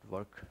 it should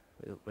work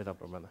without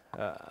problem.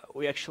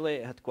 We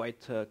actually had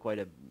quite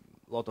a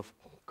lot of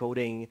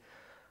coding.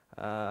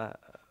 The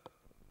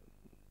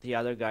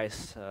other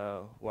guys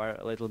were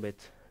a little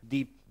bit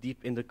deep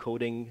in the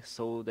coding,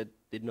 so that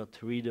did not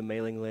read the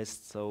mailing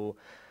list. So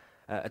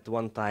at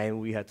one time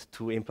we had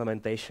 2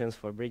 implementations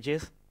for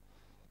bridges.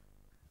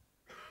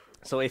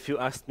 So if you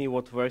asked me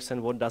what works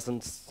and what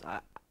doesn't,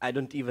 I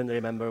don't even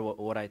remember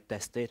what I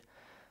tested.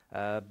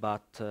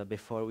 But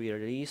before we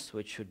release,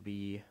 which should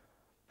be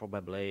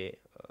probably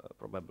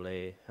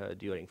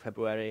during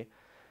February,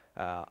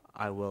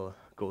 I will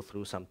go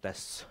through some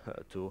tests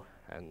too.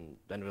 And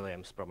then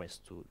Williams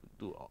promised to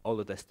do all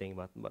the testing,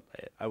 but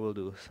I will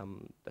do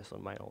some tests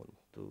on my own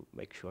to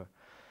make sure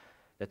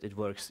that it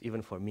works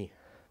even for me,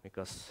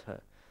 because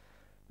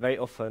very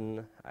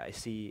often I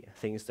see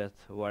things that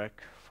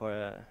work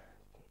for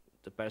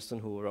the person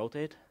who wrote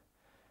it,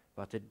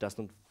 but it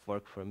doesn't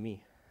work for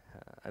me.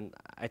 And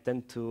I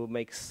tend to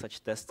make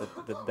such tests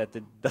that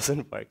it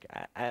doesn't work.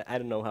 I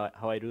don't know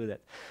how I do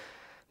that.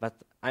 But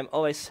I'm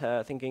always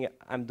thinking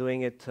I'm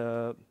doing it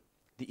the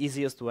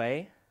easiest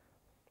way,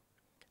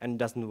 and it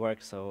doesn't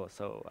work, so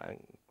I'm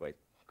quite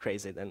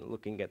crazy then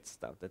looking at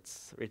stuff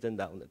that's written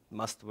down that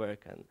must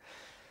work. And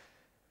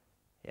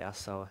yeah,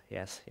 so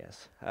yes.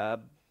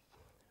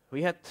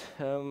 We had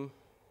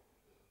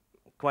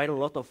quite a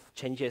lot of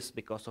changes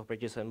because of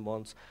bridges and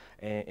bonds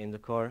in the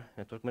core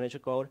network manager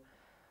code,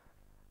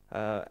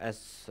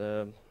 as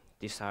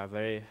these are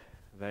very,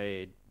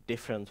 very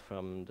different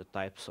from the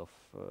types of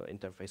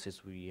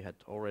interfaces we had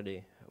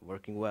already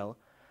working well.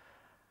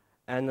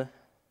 And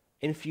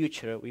in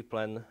future, we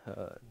plan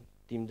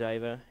team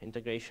driver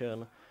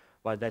integration,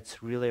 but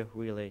that's really,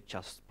 really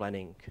just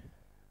planning.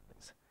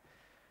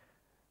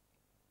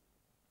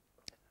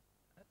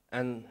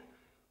 And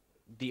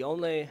the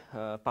only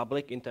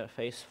public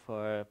interface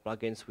for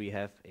plugins we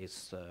have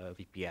is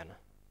VPN.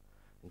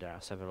 There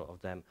are several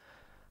of them.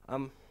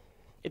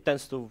 It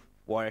tends to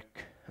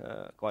work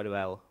quite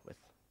well with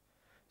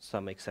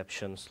some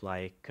exceptions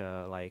like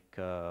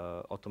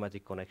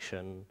automatic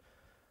connection,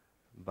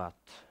 but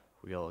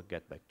we'll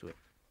get back to it.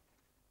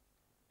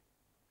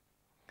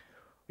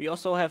 We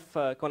also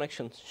have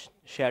connection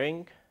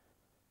sharing,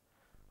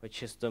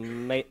 which is the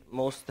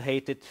most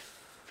hated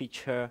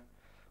feature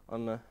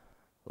on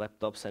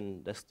laptops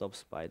and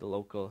desktops by the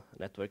local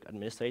network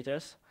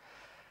administrators.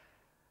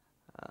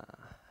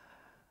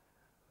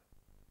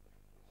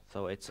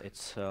 So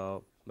it's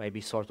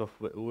maybe sort of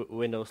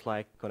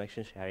Windows-like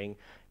connection sharing.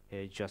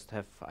 You just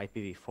have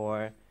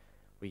IPv4.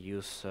 We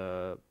use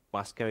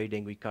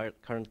masquerading. We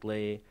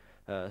currently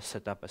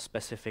set up a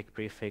specific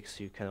prefix.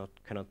 You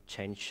cannot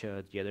change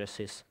the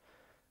addresses.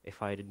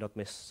 If I did not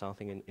miss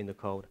something in the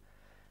code,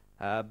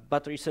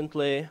 but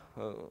recently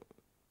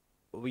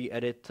we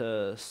added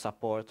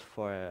support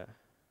for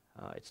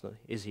it's not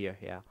easier,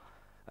 yeah,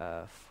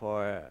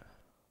 for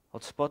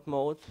hotspot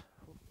mode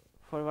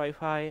for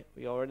Wi-Fi.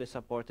 We already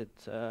supported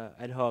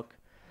ad hoc.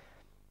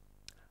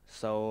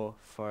 So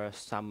for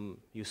some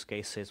use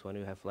cases, when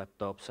you have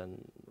laptops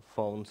and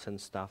phones and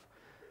stuff,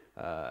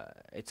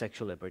 it's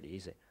actually pretty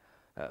easy.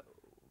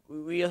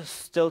 We are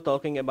still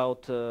talking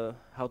about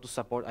how to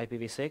support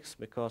IPv6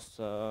 because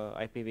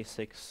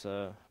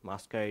IPv6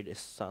 masquerade is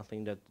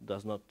something that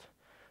does not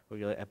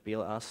really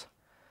appeal us,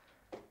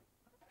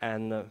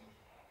 and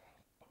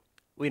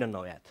we don't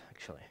know yet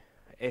actually.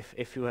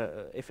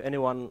 If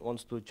anyone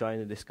wants to join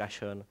the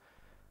discussion,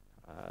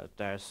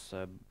 there's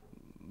a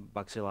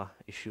Bugzilla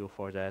issue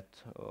for that,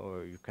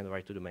 or you can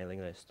write to the mailing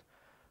list.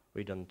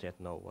 We don't yet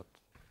know what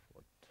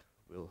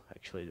we'll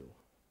actually do.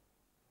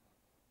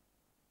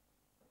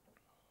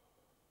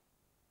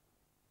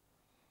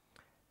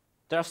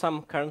 There are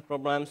some current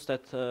problems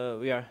that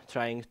we are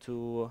trying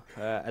to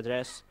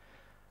address.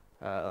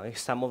 Like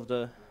some of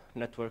the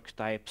network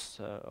types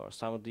or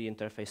some of the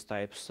interface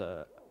types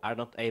are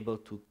not able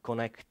to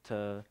connect,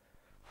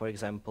 for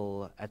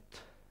example,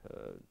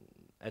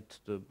 at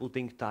the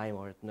booting time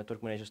or at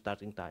network manager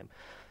starting time.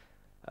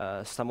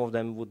 Some of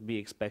them would be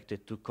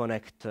expected to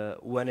connect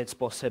when it's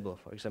possible.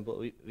 For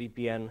example,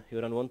 VPN, you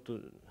don't want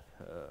to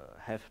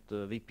have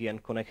the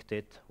VPN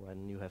connected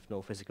when you have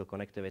no physical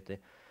connectivity.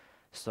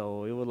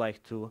 So we would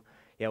like to,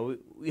 yeah,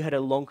 we had a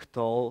long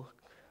talk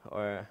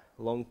or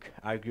long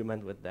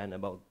argument with Dan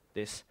about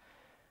this,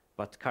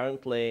 but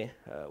currently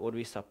what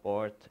we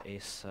support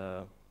is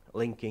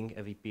linking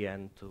a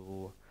VPN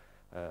to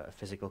a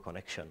physical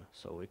connection.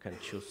 So we can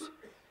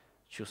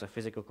choose a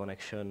physical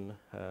connection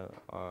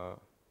or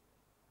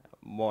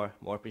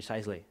more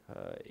precisely.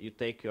 You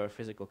take your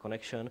physical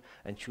connection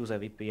and choose a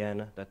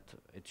VPN that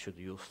it should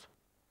use.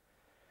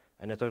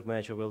 A network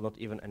manager will not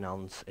even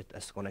announce it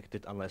as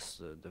connected unless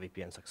the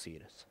VPN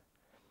succeeds.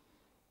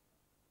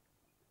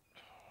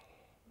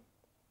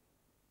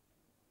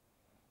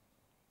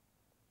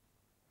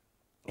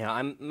 Yeah,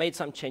 I made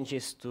some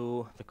changes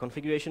to the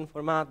configuration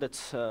format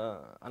that's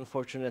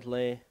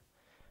unfortunately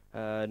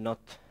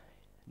not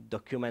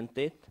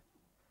documented.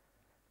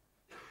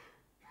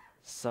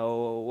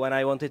 So when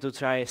I wanted to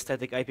try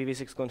static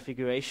IPv6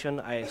 configuration,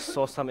 I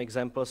saw some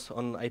examples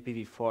on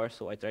IPv4,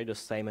 so I tried the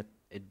same.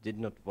 It did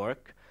not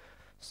work.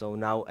 So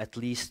now at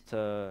least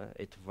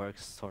it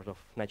works sort of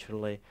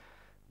naturally,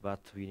 but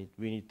we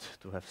need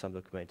to have some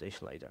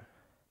documentation later.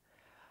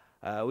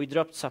 We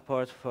dropped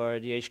support for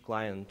DH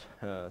client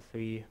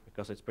 3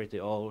 because it's pretty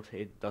old.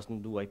 It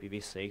doesn't do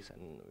IPv6,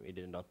 and we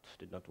did not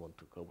want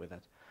to go with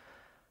that.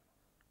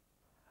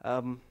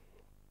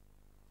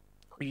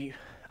 We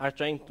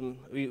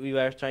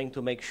were trying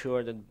to make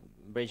sure that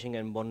bridging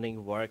and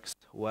bonding works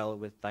well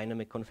with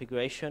dynamic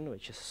configuration,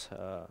 which is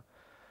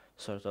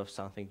sort of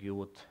something you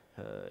would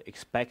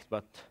expect,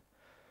 but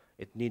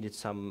it needed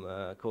some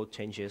code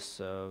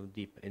changes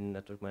deep in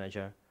Network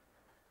Manager.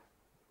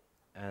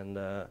 And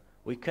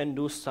we can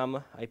do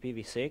some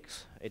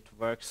IPv6. It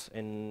works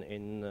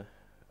in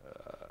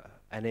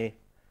any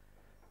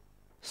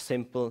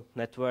simple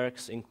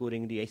networks,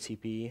 including the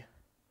HCP,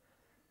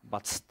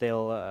 but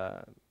still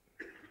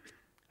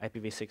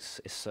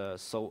IPv6 is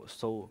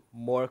so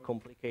more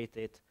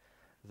complicated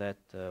that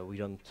we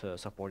don't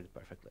support it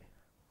perfectly.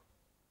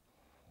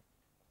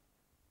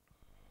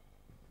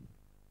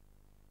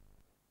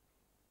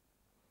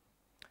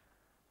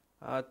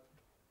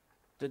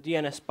 The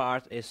DNS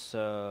part is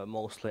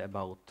mostly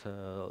about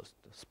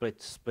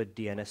split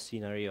DNS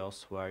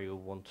scenarios where you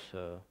want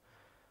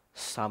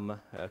some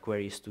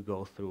queries to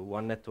go through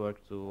one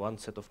network to one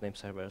set of name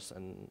servers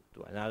and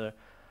to another.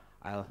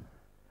 I'll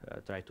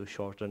try to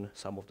shorten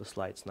some of the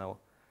slides now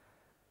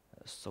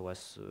so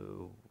as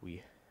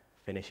we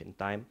finish in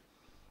time.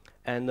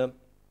 And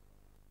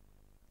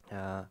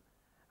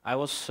I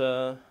was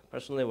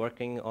personally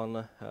working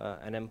on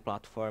NM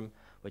platform,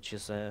 which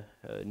is a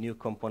new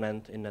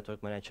component in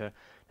Network Manager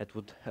that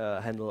would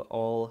handle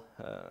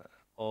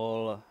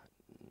all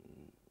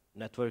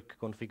network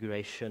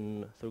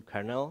configuration through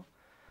kernel.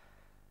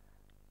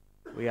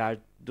 We are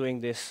doing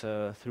this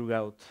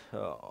throughout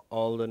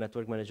all the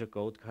Network Manager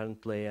code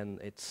currently, and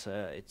it's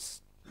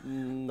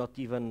not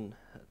even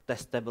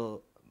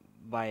testable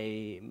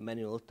by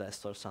manual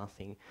tests or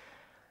something.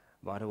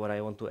 But what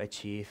I want to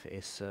achieve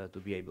is to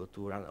be able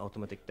to run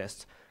automatic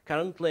tests.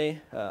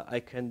 Currently, I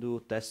can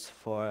do tests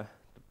for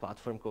the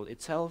platform code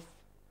itself,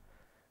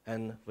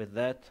 and with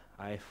that,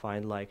 I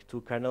find like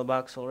 2 kernel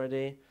bugs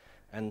already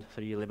and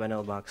 3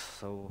 libnl bugs.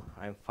 So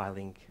I'm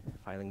filing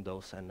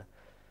those, and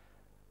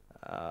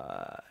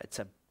it's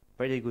a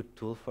pretty good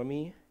tool for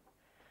me.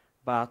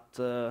 But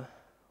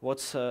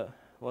what's the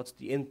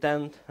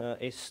intent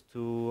is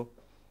to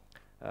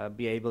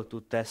be able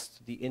to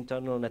test the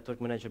internal Network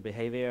Manager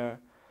behavior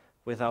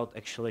without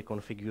actually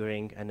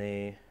configuring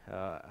any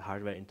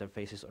hardware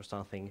interfaces or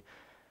something.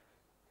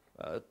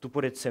 To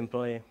put it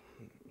simple,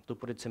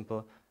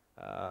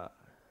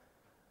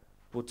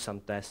 put some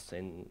tests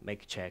in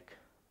make check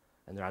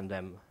and run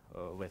them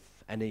with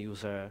any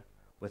user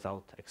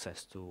without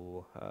access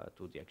to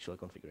the actual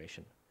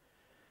configuration.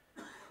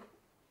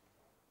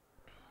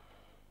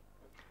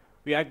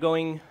 We are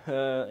going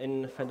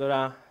in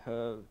Fedora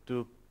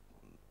to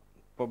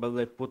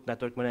probably put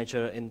Network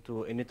Manager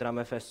into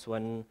initramfs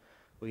when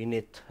we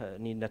need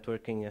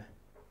networking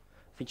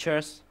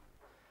features.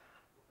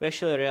 We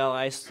actually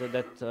realized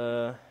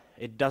that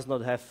it does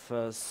not have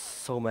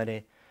so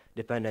many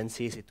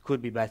dependencies. It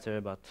could be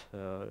better, but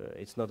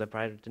it's not a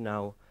priority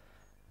now.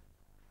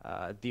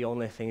 The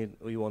only thing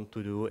we want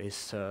to do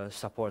is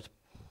support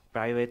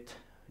private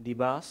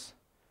dbus,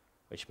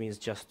 which means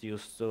just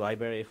use the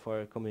library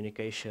for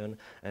communication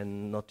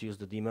and not use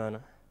the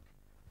daemon,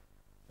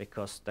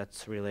 because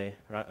that's really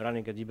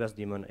running a dbus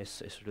daemon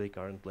is really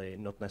currently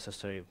not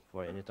necessary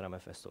for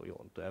initramfs, so we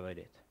want to avoid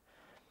it.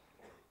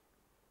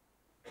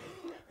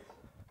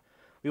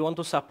 We want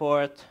to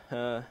support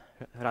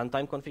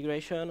runtime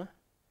configuration,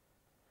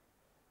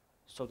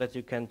 so that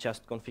you can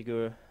just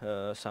configure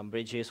some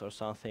bridges or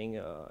something.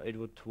 It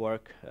would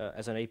work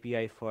as an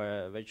API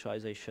for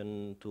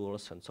virtualization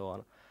tools and so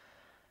on.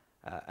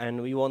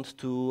 And we want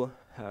to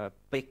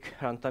pick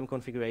runtime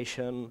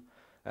configuration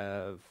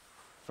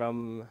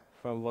from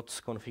what's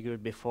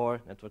configured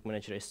before Network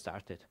Manager is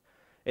started.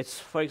 It's,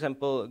 for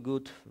example,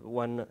 good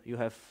when you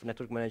have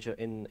Network Manager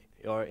in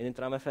your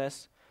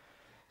initramfs,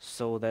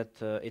 so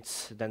that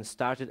it's then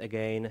started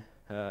again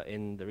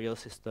in the real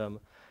system,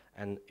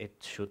 and it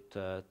should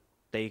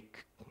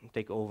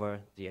take over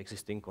the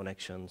existing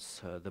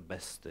connections the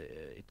best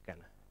it can.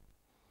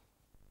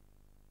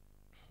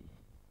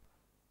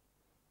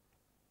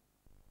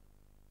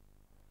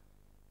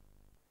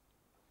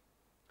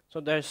 So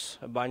there's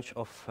a bunch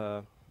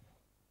of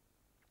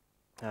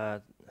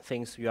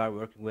things we are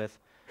working with.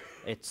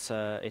 It's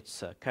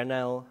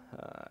kernel.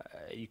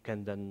 You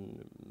can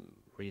then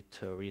read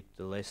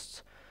the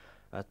lists.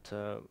 But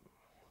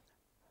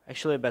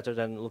actually, better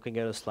than looking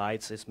at the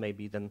slides is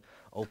maybe then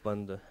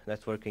open the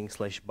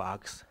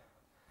networking/bugs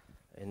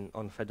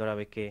on Fedora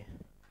Wiki.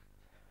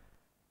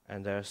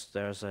 And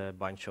there's a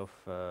bunch of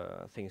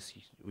things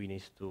we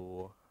need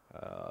to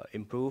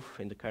improve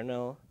in the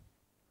kernel.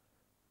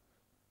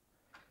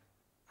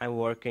 I'm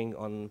working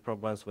on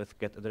problems with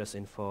get address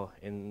info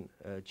in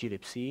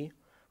glibc,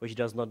 which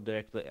does not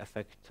directly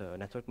affect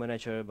Network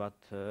Manager, but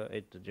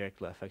it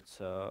directly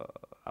affects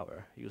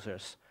our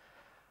users.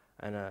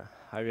 And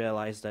I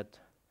realized that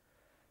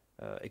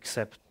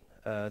except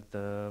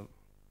the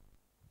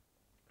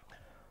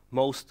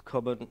most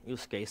common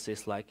use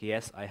cases, like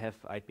yes, I have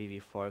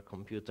IPv4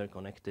 computer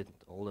connected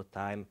all the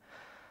time,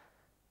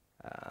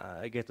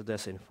 get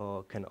address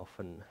info can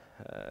often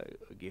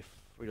give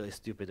really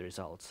stupid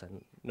results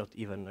and not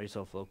even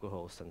resolve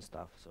localhost and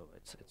stuff. So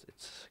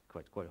it's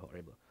quite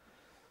horrible.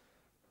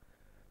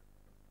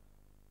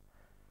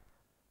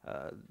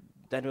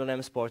 Then we'll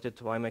exported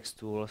WiMAX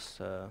tools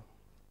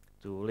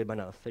to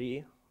libnl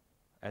 3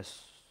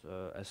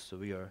 as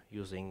we are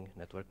using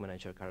Network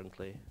Manager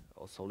currently,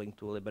 also linked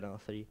to libnl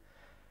 3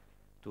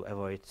 to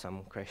avoid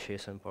some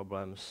crashes and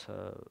problems.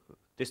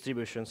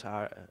 Distributions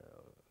are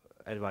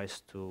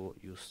advised to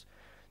use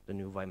the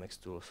new WiMAX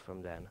tools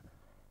from then.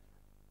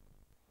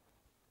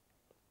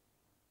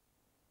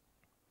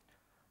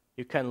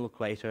 You can look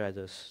later at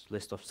this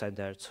list of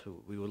standards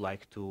we would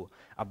like to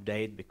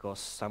update, because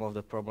some of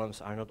the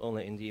problems are not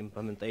only in the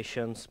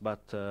implementations,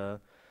 but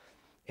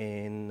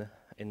in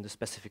the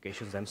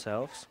specifications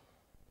themselves.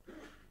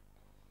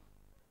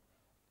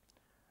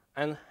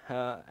 And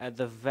at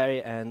the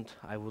very end,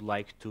 I would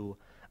like to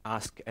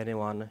ask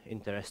anyone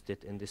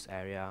interested in this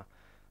area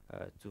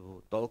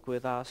to talk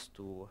with us,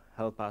 to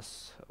help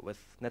us with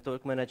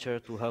Network Manager,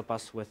 to help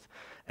us with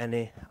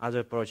any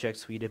other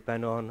projects we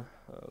depend on,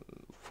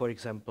 for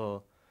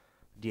example,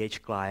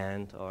 DH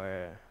client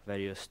or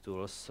various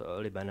tools,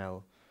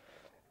 LibNL.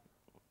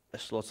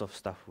 There's lots of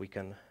stuff we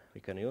can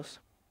use.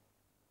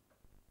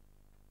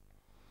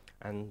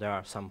 And there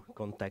are some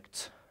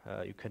contacts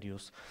you can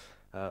use.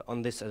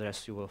 On this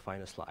address you will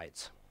find the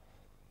slides.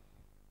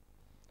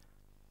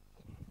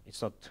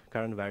 It's not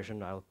current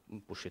version, I'll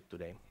push it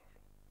today.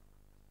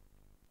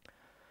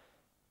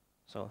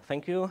 So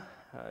thank you.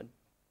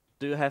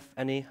 Do you have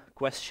any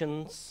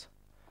questions?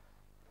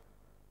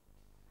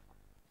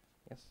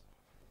 Yes.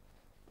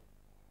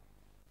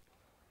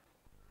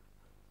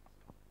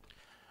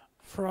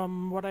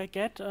 From what I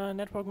get,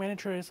 Network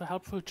Manager is a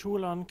helpful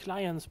tool on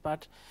clients,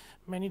 but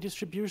many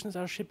distributions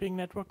are shipping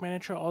Network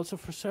Manager also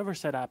for server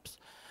setups.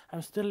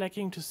 I'm still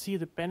lacking to see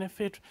the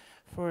benefit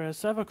for a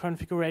server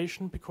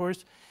configuration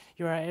because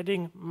you are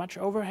adding much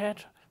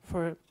overhead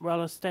for,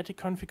 well, a static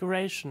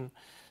configuration.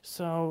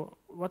 So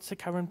what's the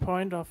current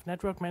point of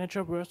Network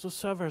Manager versus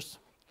servers?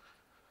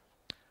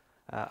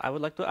 I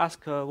would like to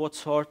ask what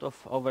sort of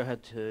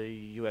overhead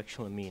you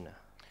actually mean.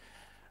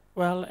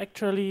 Well,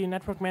 actually,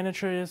 Network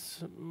Manager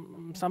is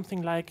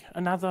something like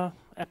another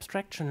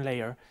abstraction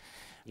layer.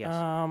 Yes.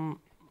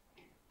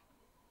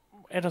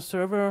 At a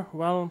server,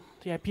 well,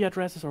 the IP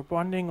addresses or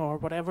bonding or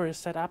whatever is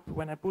set up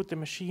when I boot the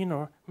machine,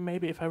 or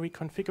maybe if I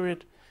reconfigure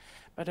it,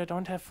 but I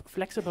don't have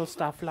flexible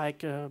stuff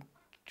like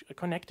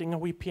connecting a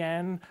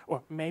VPN,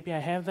 or maybe I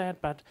have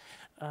that, but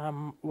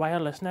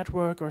wireless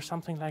network or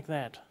something like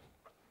that.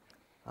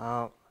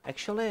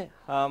 Actually,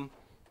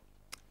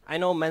 I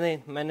know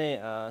many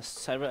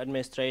server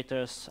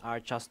administrators are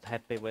just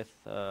happy with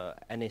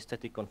any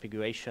static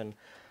configuration,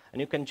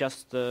 and you can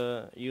just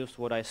use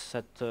what I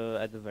said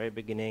at the very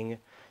beginning.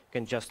 You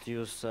can just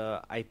use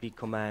IP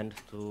command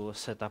to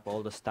set up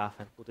all the stuff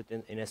and put it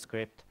in a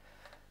script.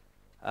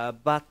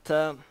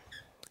 But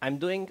I'm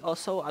doing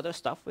also other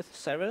stuff with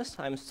servers.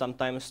 I'm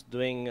sometimes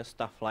doing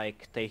stuff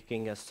like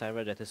taking a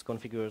server that is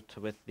configured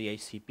with the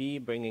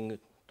ACP, bringing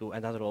it to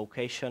another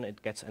location,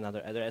 it gets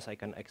another address, I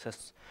can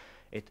access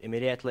it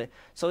immediately.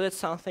 So that's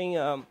something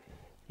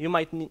you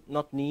might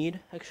not need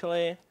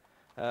actually,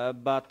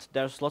 but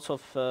there's lots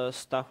of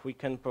stuff we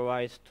can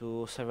provide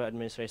to server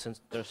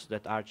administrators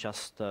that are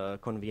just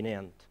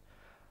convenient.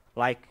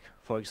 Like,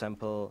 for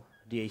example,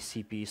 the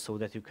ACP, so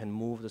that you can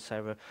move the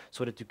server,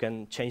 so that you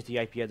can change the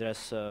IP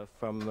address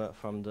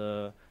from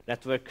the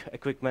network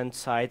equipment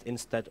side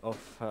instead of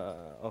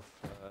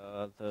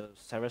the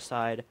server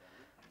side.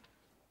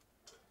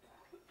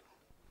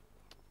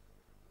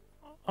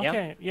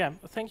 Okay, yeah,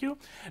 thank you.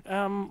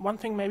 One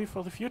thing maybe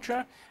for the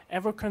future,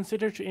 ever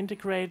consider to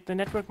integrate the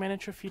Network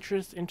Manager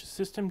features into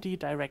systemd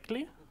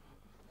directly?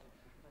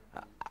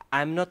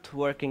 I'm not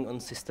working on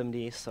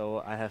systemd,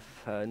 so I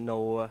have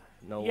no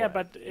Yeah,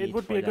 but it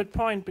would be a good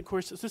point,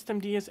 because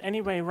systemd is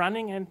anyway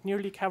running and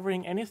nearly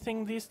covering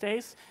anything these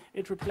days.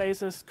 It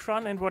replaces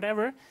cron and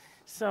whatever,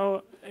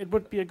 so it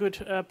would be a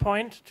good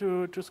point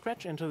to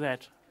scratch into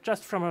that.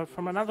 Just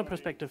from another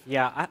perspective.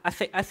 Yeah,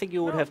 I think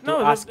you would have to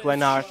ask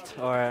Lennart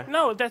or...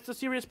 No, that's a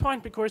serious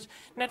point, because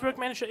Network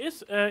Manager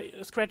is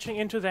scratching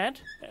into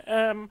that.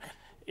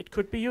 It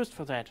could be used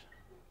for that.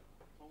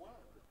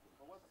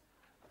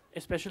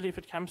 Especially if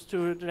it comes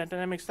to the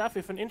dynamic stuff.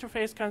 If an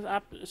interface comes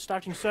up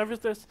starting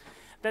services,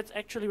 that's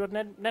actually what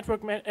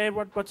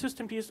what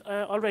systemd is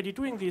already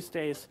doing these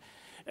days.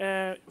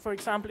 For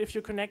example, if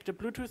you connect a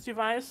Bluetooth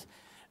device,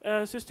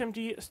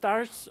 systemd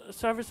starts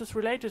services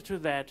related to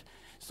that.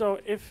 So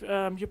if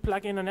you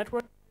plug in a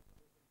network,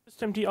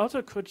 systemd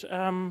also could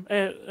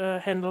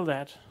handle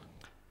that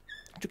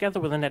together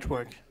with a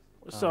network.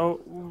 So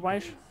why?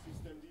 Systemd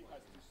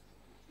has to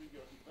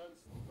trigger events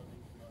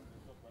according to our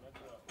network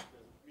manager. It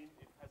doesn't mean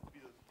it has to be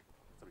the.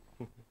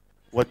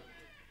 Sorry.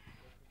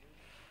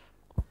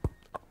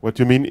 What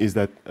you mean is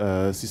that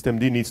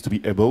systemd needs to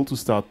be able to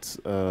start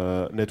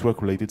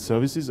network-related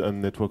services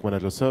and network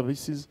manager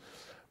services,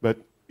 but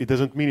it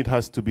doesn't mean it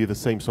has to be the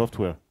same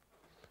software.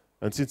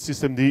 And since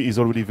systemd is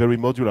already very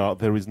modular,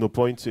 there is no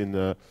point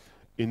in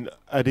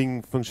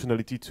adding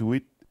functionality to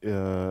it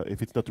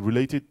if it's not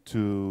related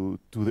to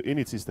the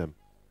init system.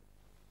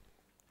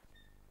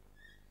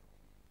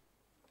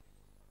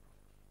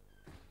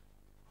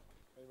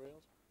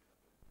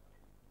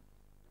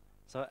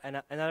 So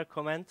another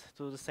comment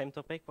to the same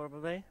topic,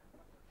 probably?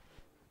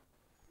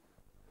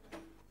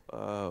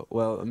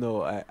 Well,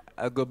 no,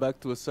 I'll go back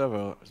to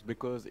servers,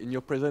 because in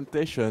your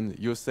presentation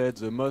you said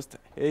the most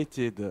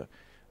hated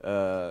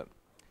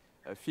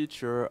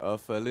feature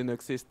of a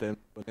Linux system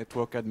for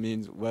network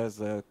admins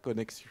was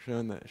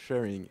connection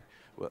sharing.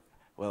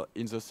 Well,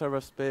 in the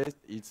server space,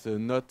 it's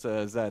not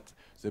that.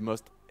 The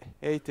most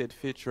hated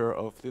feature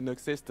of Linux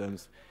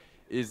systems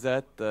is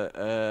that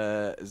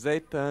they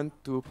tend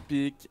to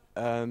pick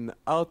an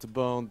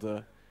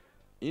outbound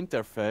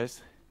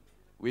interface,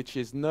 which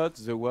is not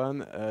the one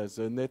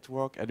the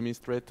network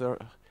administrator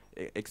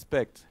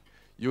expects.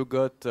 You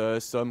got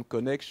some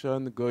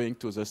connection going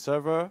to the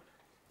server,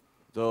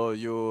 So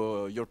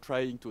you're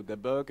trying to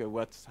debug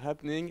what's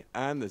happening,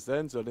 and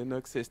then the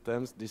Linux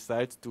systems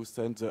decides to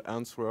send the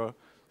answer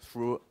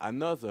through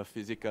another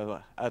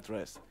physical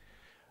address.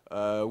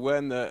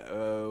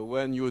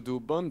 When you do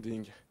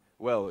bonding,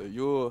 well,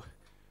 you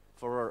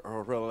for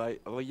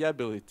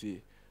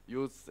reliability,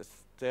 you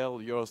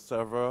tell your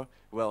server,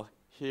 well,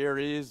 here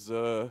is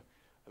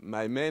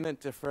my main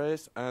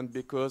interface, and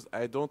because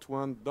I don't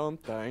want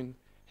downtime,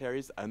 here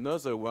is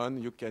another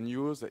one you can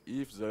use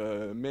if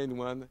the main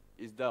one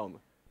is down.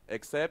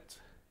 Except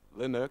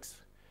Linux,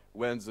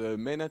 when the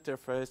main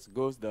interface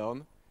goes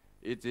down,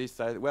 it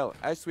decides, well,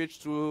 I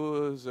switch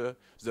to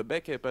the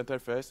backup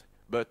interface,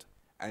 but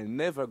I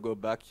never go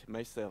back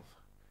myself.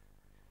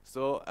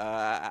 So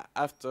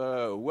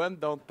after one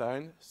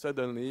downtime,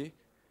 suddenly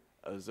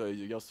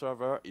your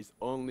server is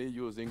only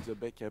using the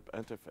backup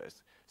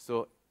interface.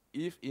 So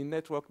if in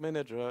Network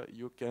Manager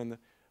you can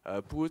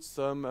put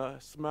some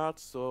smart,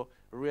 so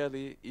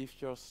really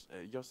if your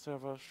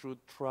server should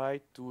try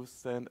to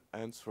send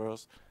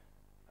answers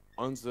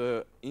on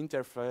the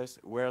interface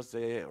where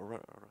they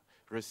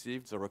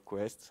receive the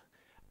request,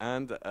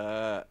 and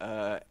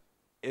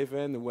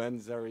even when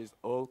there is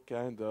all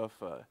kind of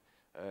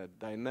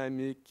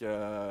dynamic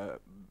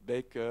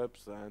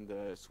backups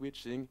and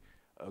switching,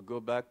 go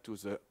back to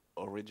the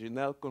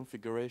original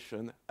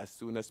configuration as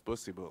soon as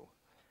possible.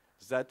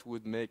 That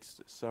would make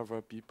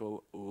server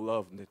people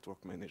love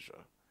Network Manager.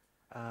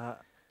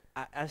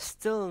 I'm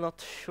still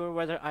not sure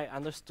whether I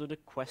understood the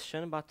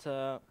question, but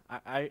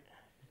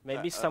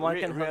maybe someone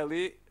can help.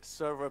 Really,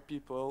 server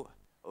people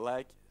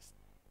like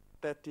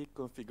static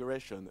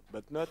configuration,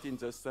 but not in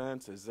the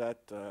sense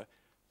that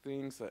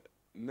things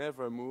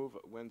never move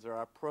when there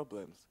are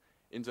problems.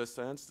 In the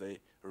sense they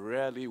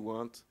rarely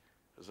want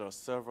the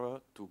server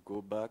to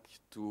go back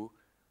to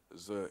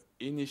the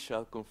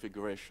initial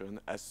configuration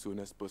as soon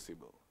as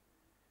possible.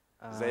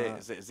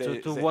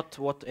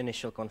 What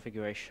initial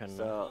configuration?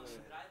 So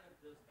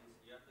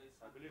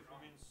I believe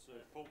it means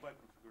fallback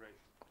configuration.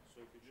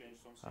 So if you change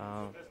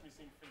something, that's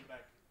missing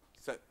feedback.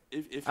 So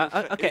if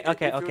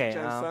you okay.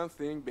 change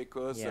something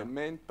because the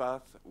main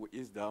path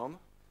is down,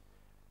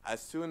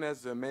 as soon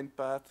as the main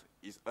path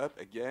is up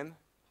again,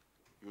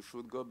 you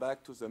should go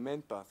back to the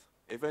main path,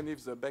 even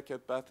if the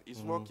backup path is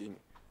working.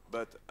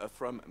 But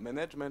from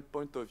management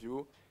point of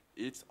view,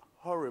 it's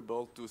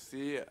horrible to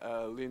see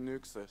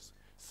Linux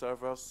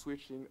servers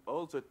switching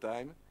all the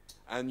time,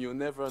 and you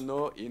never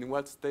know in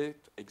what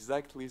state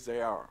exactly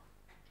they are.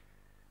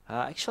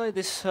 Actually,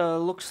 this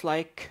looks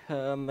like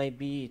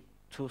maybe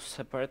two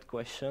separate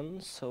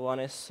questions. So one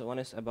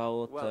is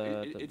about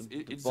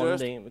the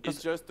bonding.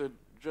 It's just a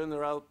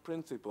general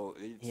principle.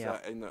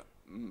 It's in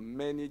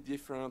many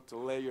different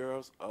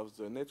layers of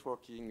the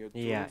networking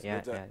tools,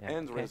 but the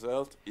end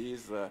result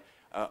is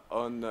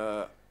on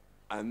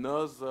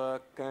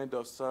another kind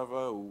of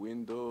server,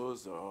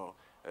 Windows or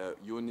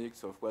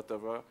Unix or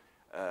whatever.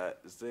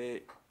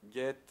 They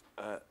get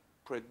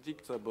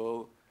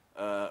predictable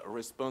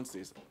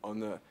responses.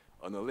 On a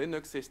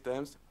Linux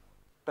systems,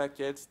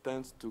 packets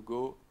tends to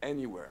go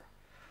anywhere.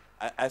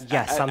 As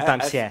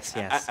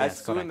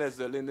soon as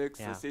the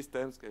Linux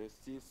systems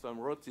see some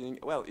routing,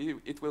 well,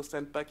 it will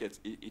send packets.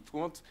 It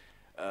won't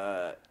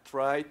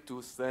try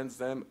to send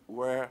them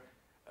where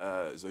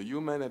the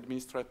human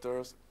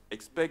administrators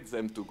expect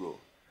them to go.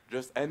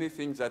 Just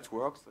anything that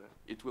works,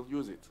 it will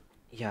use it.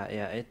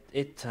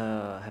 It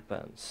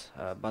happens.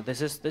 But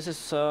this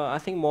is I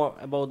think more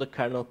about the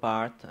kernel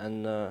part,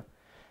 and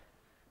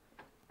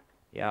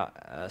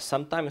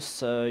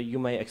sometimes you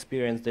may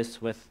experience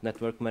this with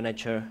Network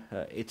Manager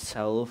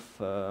itself,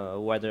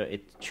 whether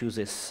it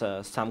chooses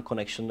some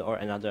connection or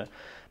another.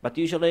 But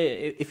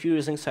usually, if you're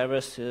using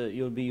servers,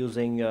 you'll be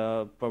using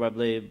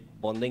probably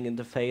bonding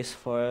interface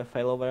for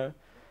failover.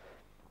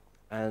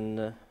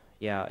 And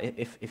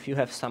if you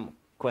have some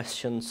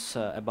questions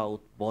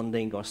about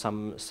bonding or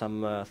some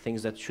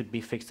things that should be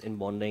fixed in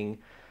bonding,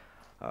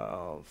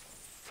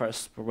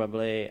 first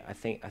probably I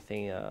think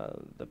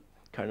the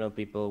kernel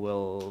people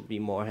will be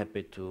more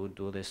happy to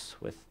do this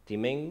with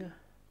teaming,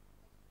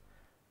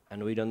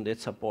 and we don't yet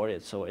support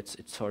it, so it's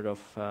sort of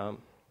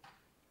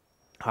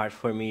hard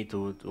for me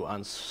to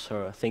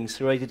answer things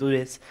related to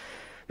this,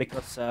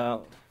 because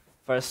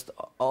first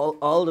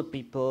all the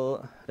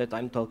people that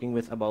I'm talking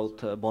with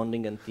about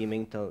bonding and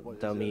teaming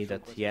tell me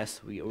that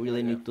yes, we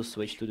really need to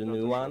switch to the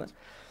new one,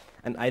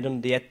 and I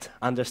don't yet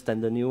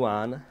understand the new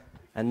one,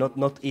 and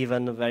not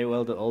even very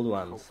well the old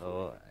one.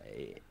 So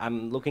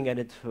I'm looking at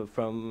it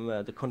from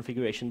the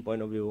configuration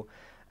point of view,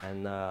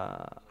 and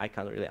I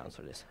can't really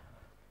answer this.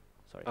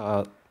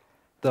 Sorry.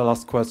 The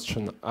last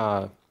question.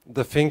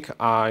 The thing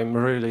I'm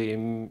really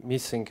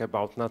missing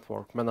about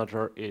Network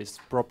Manager is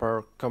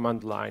proper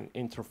command line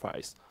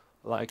interface.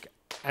 Like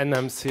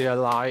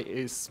NMCLI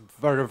is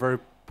very, very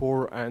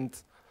poor, and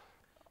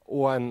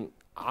when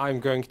I'm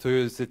going to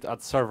use it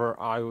at server,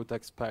 I would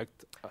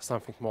expect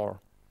something more.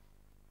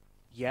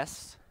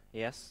 Yes,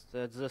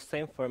 that's the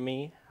same for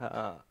me.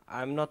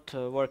 I'm not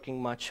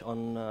working much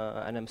on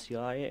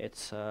NMCI.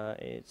 It's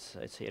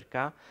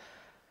IRCA,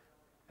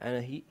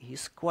 and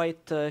he's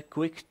quite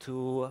quick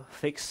to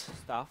fix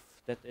stuff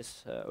that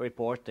is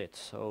reported.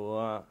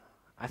 So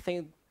I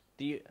think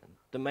the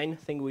main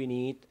thing we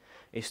need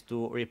is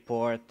to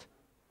report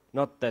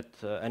not that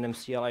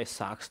NMCLI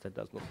sucks, that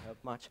does not help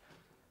much,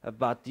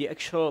 but the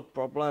actual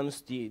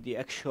problems, the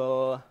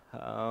actual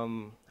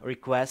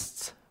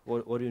requests,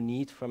 what you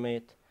need from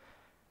it.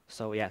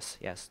 So yes,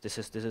 this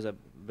is a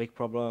big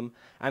problem.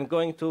 I'm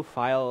going to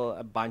file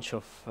a bunch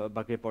of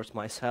bug reports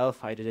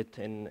myself. I did it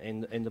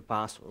in the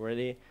past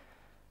already,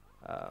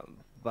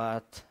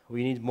 but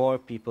we need more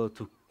people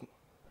to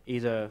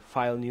either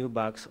file new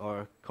bugs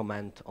or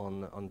comment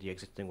on the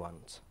existing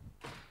ones.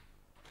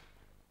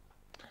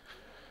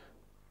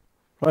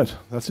 Right,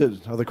 that's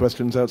it. Other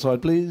questions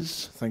outside,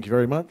 please? Thank you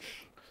very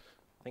much.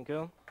 Thank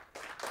you.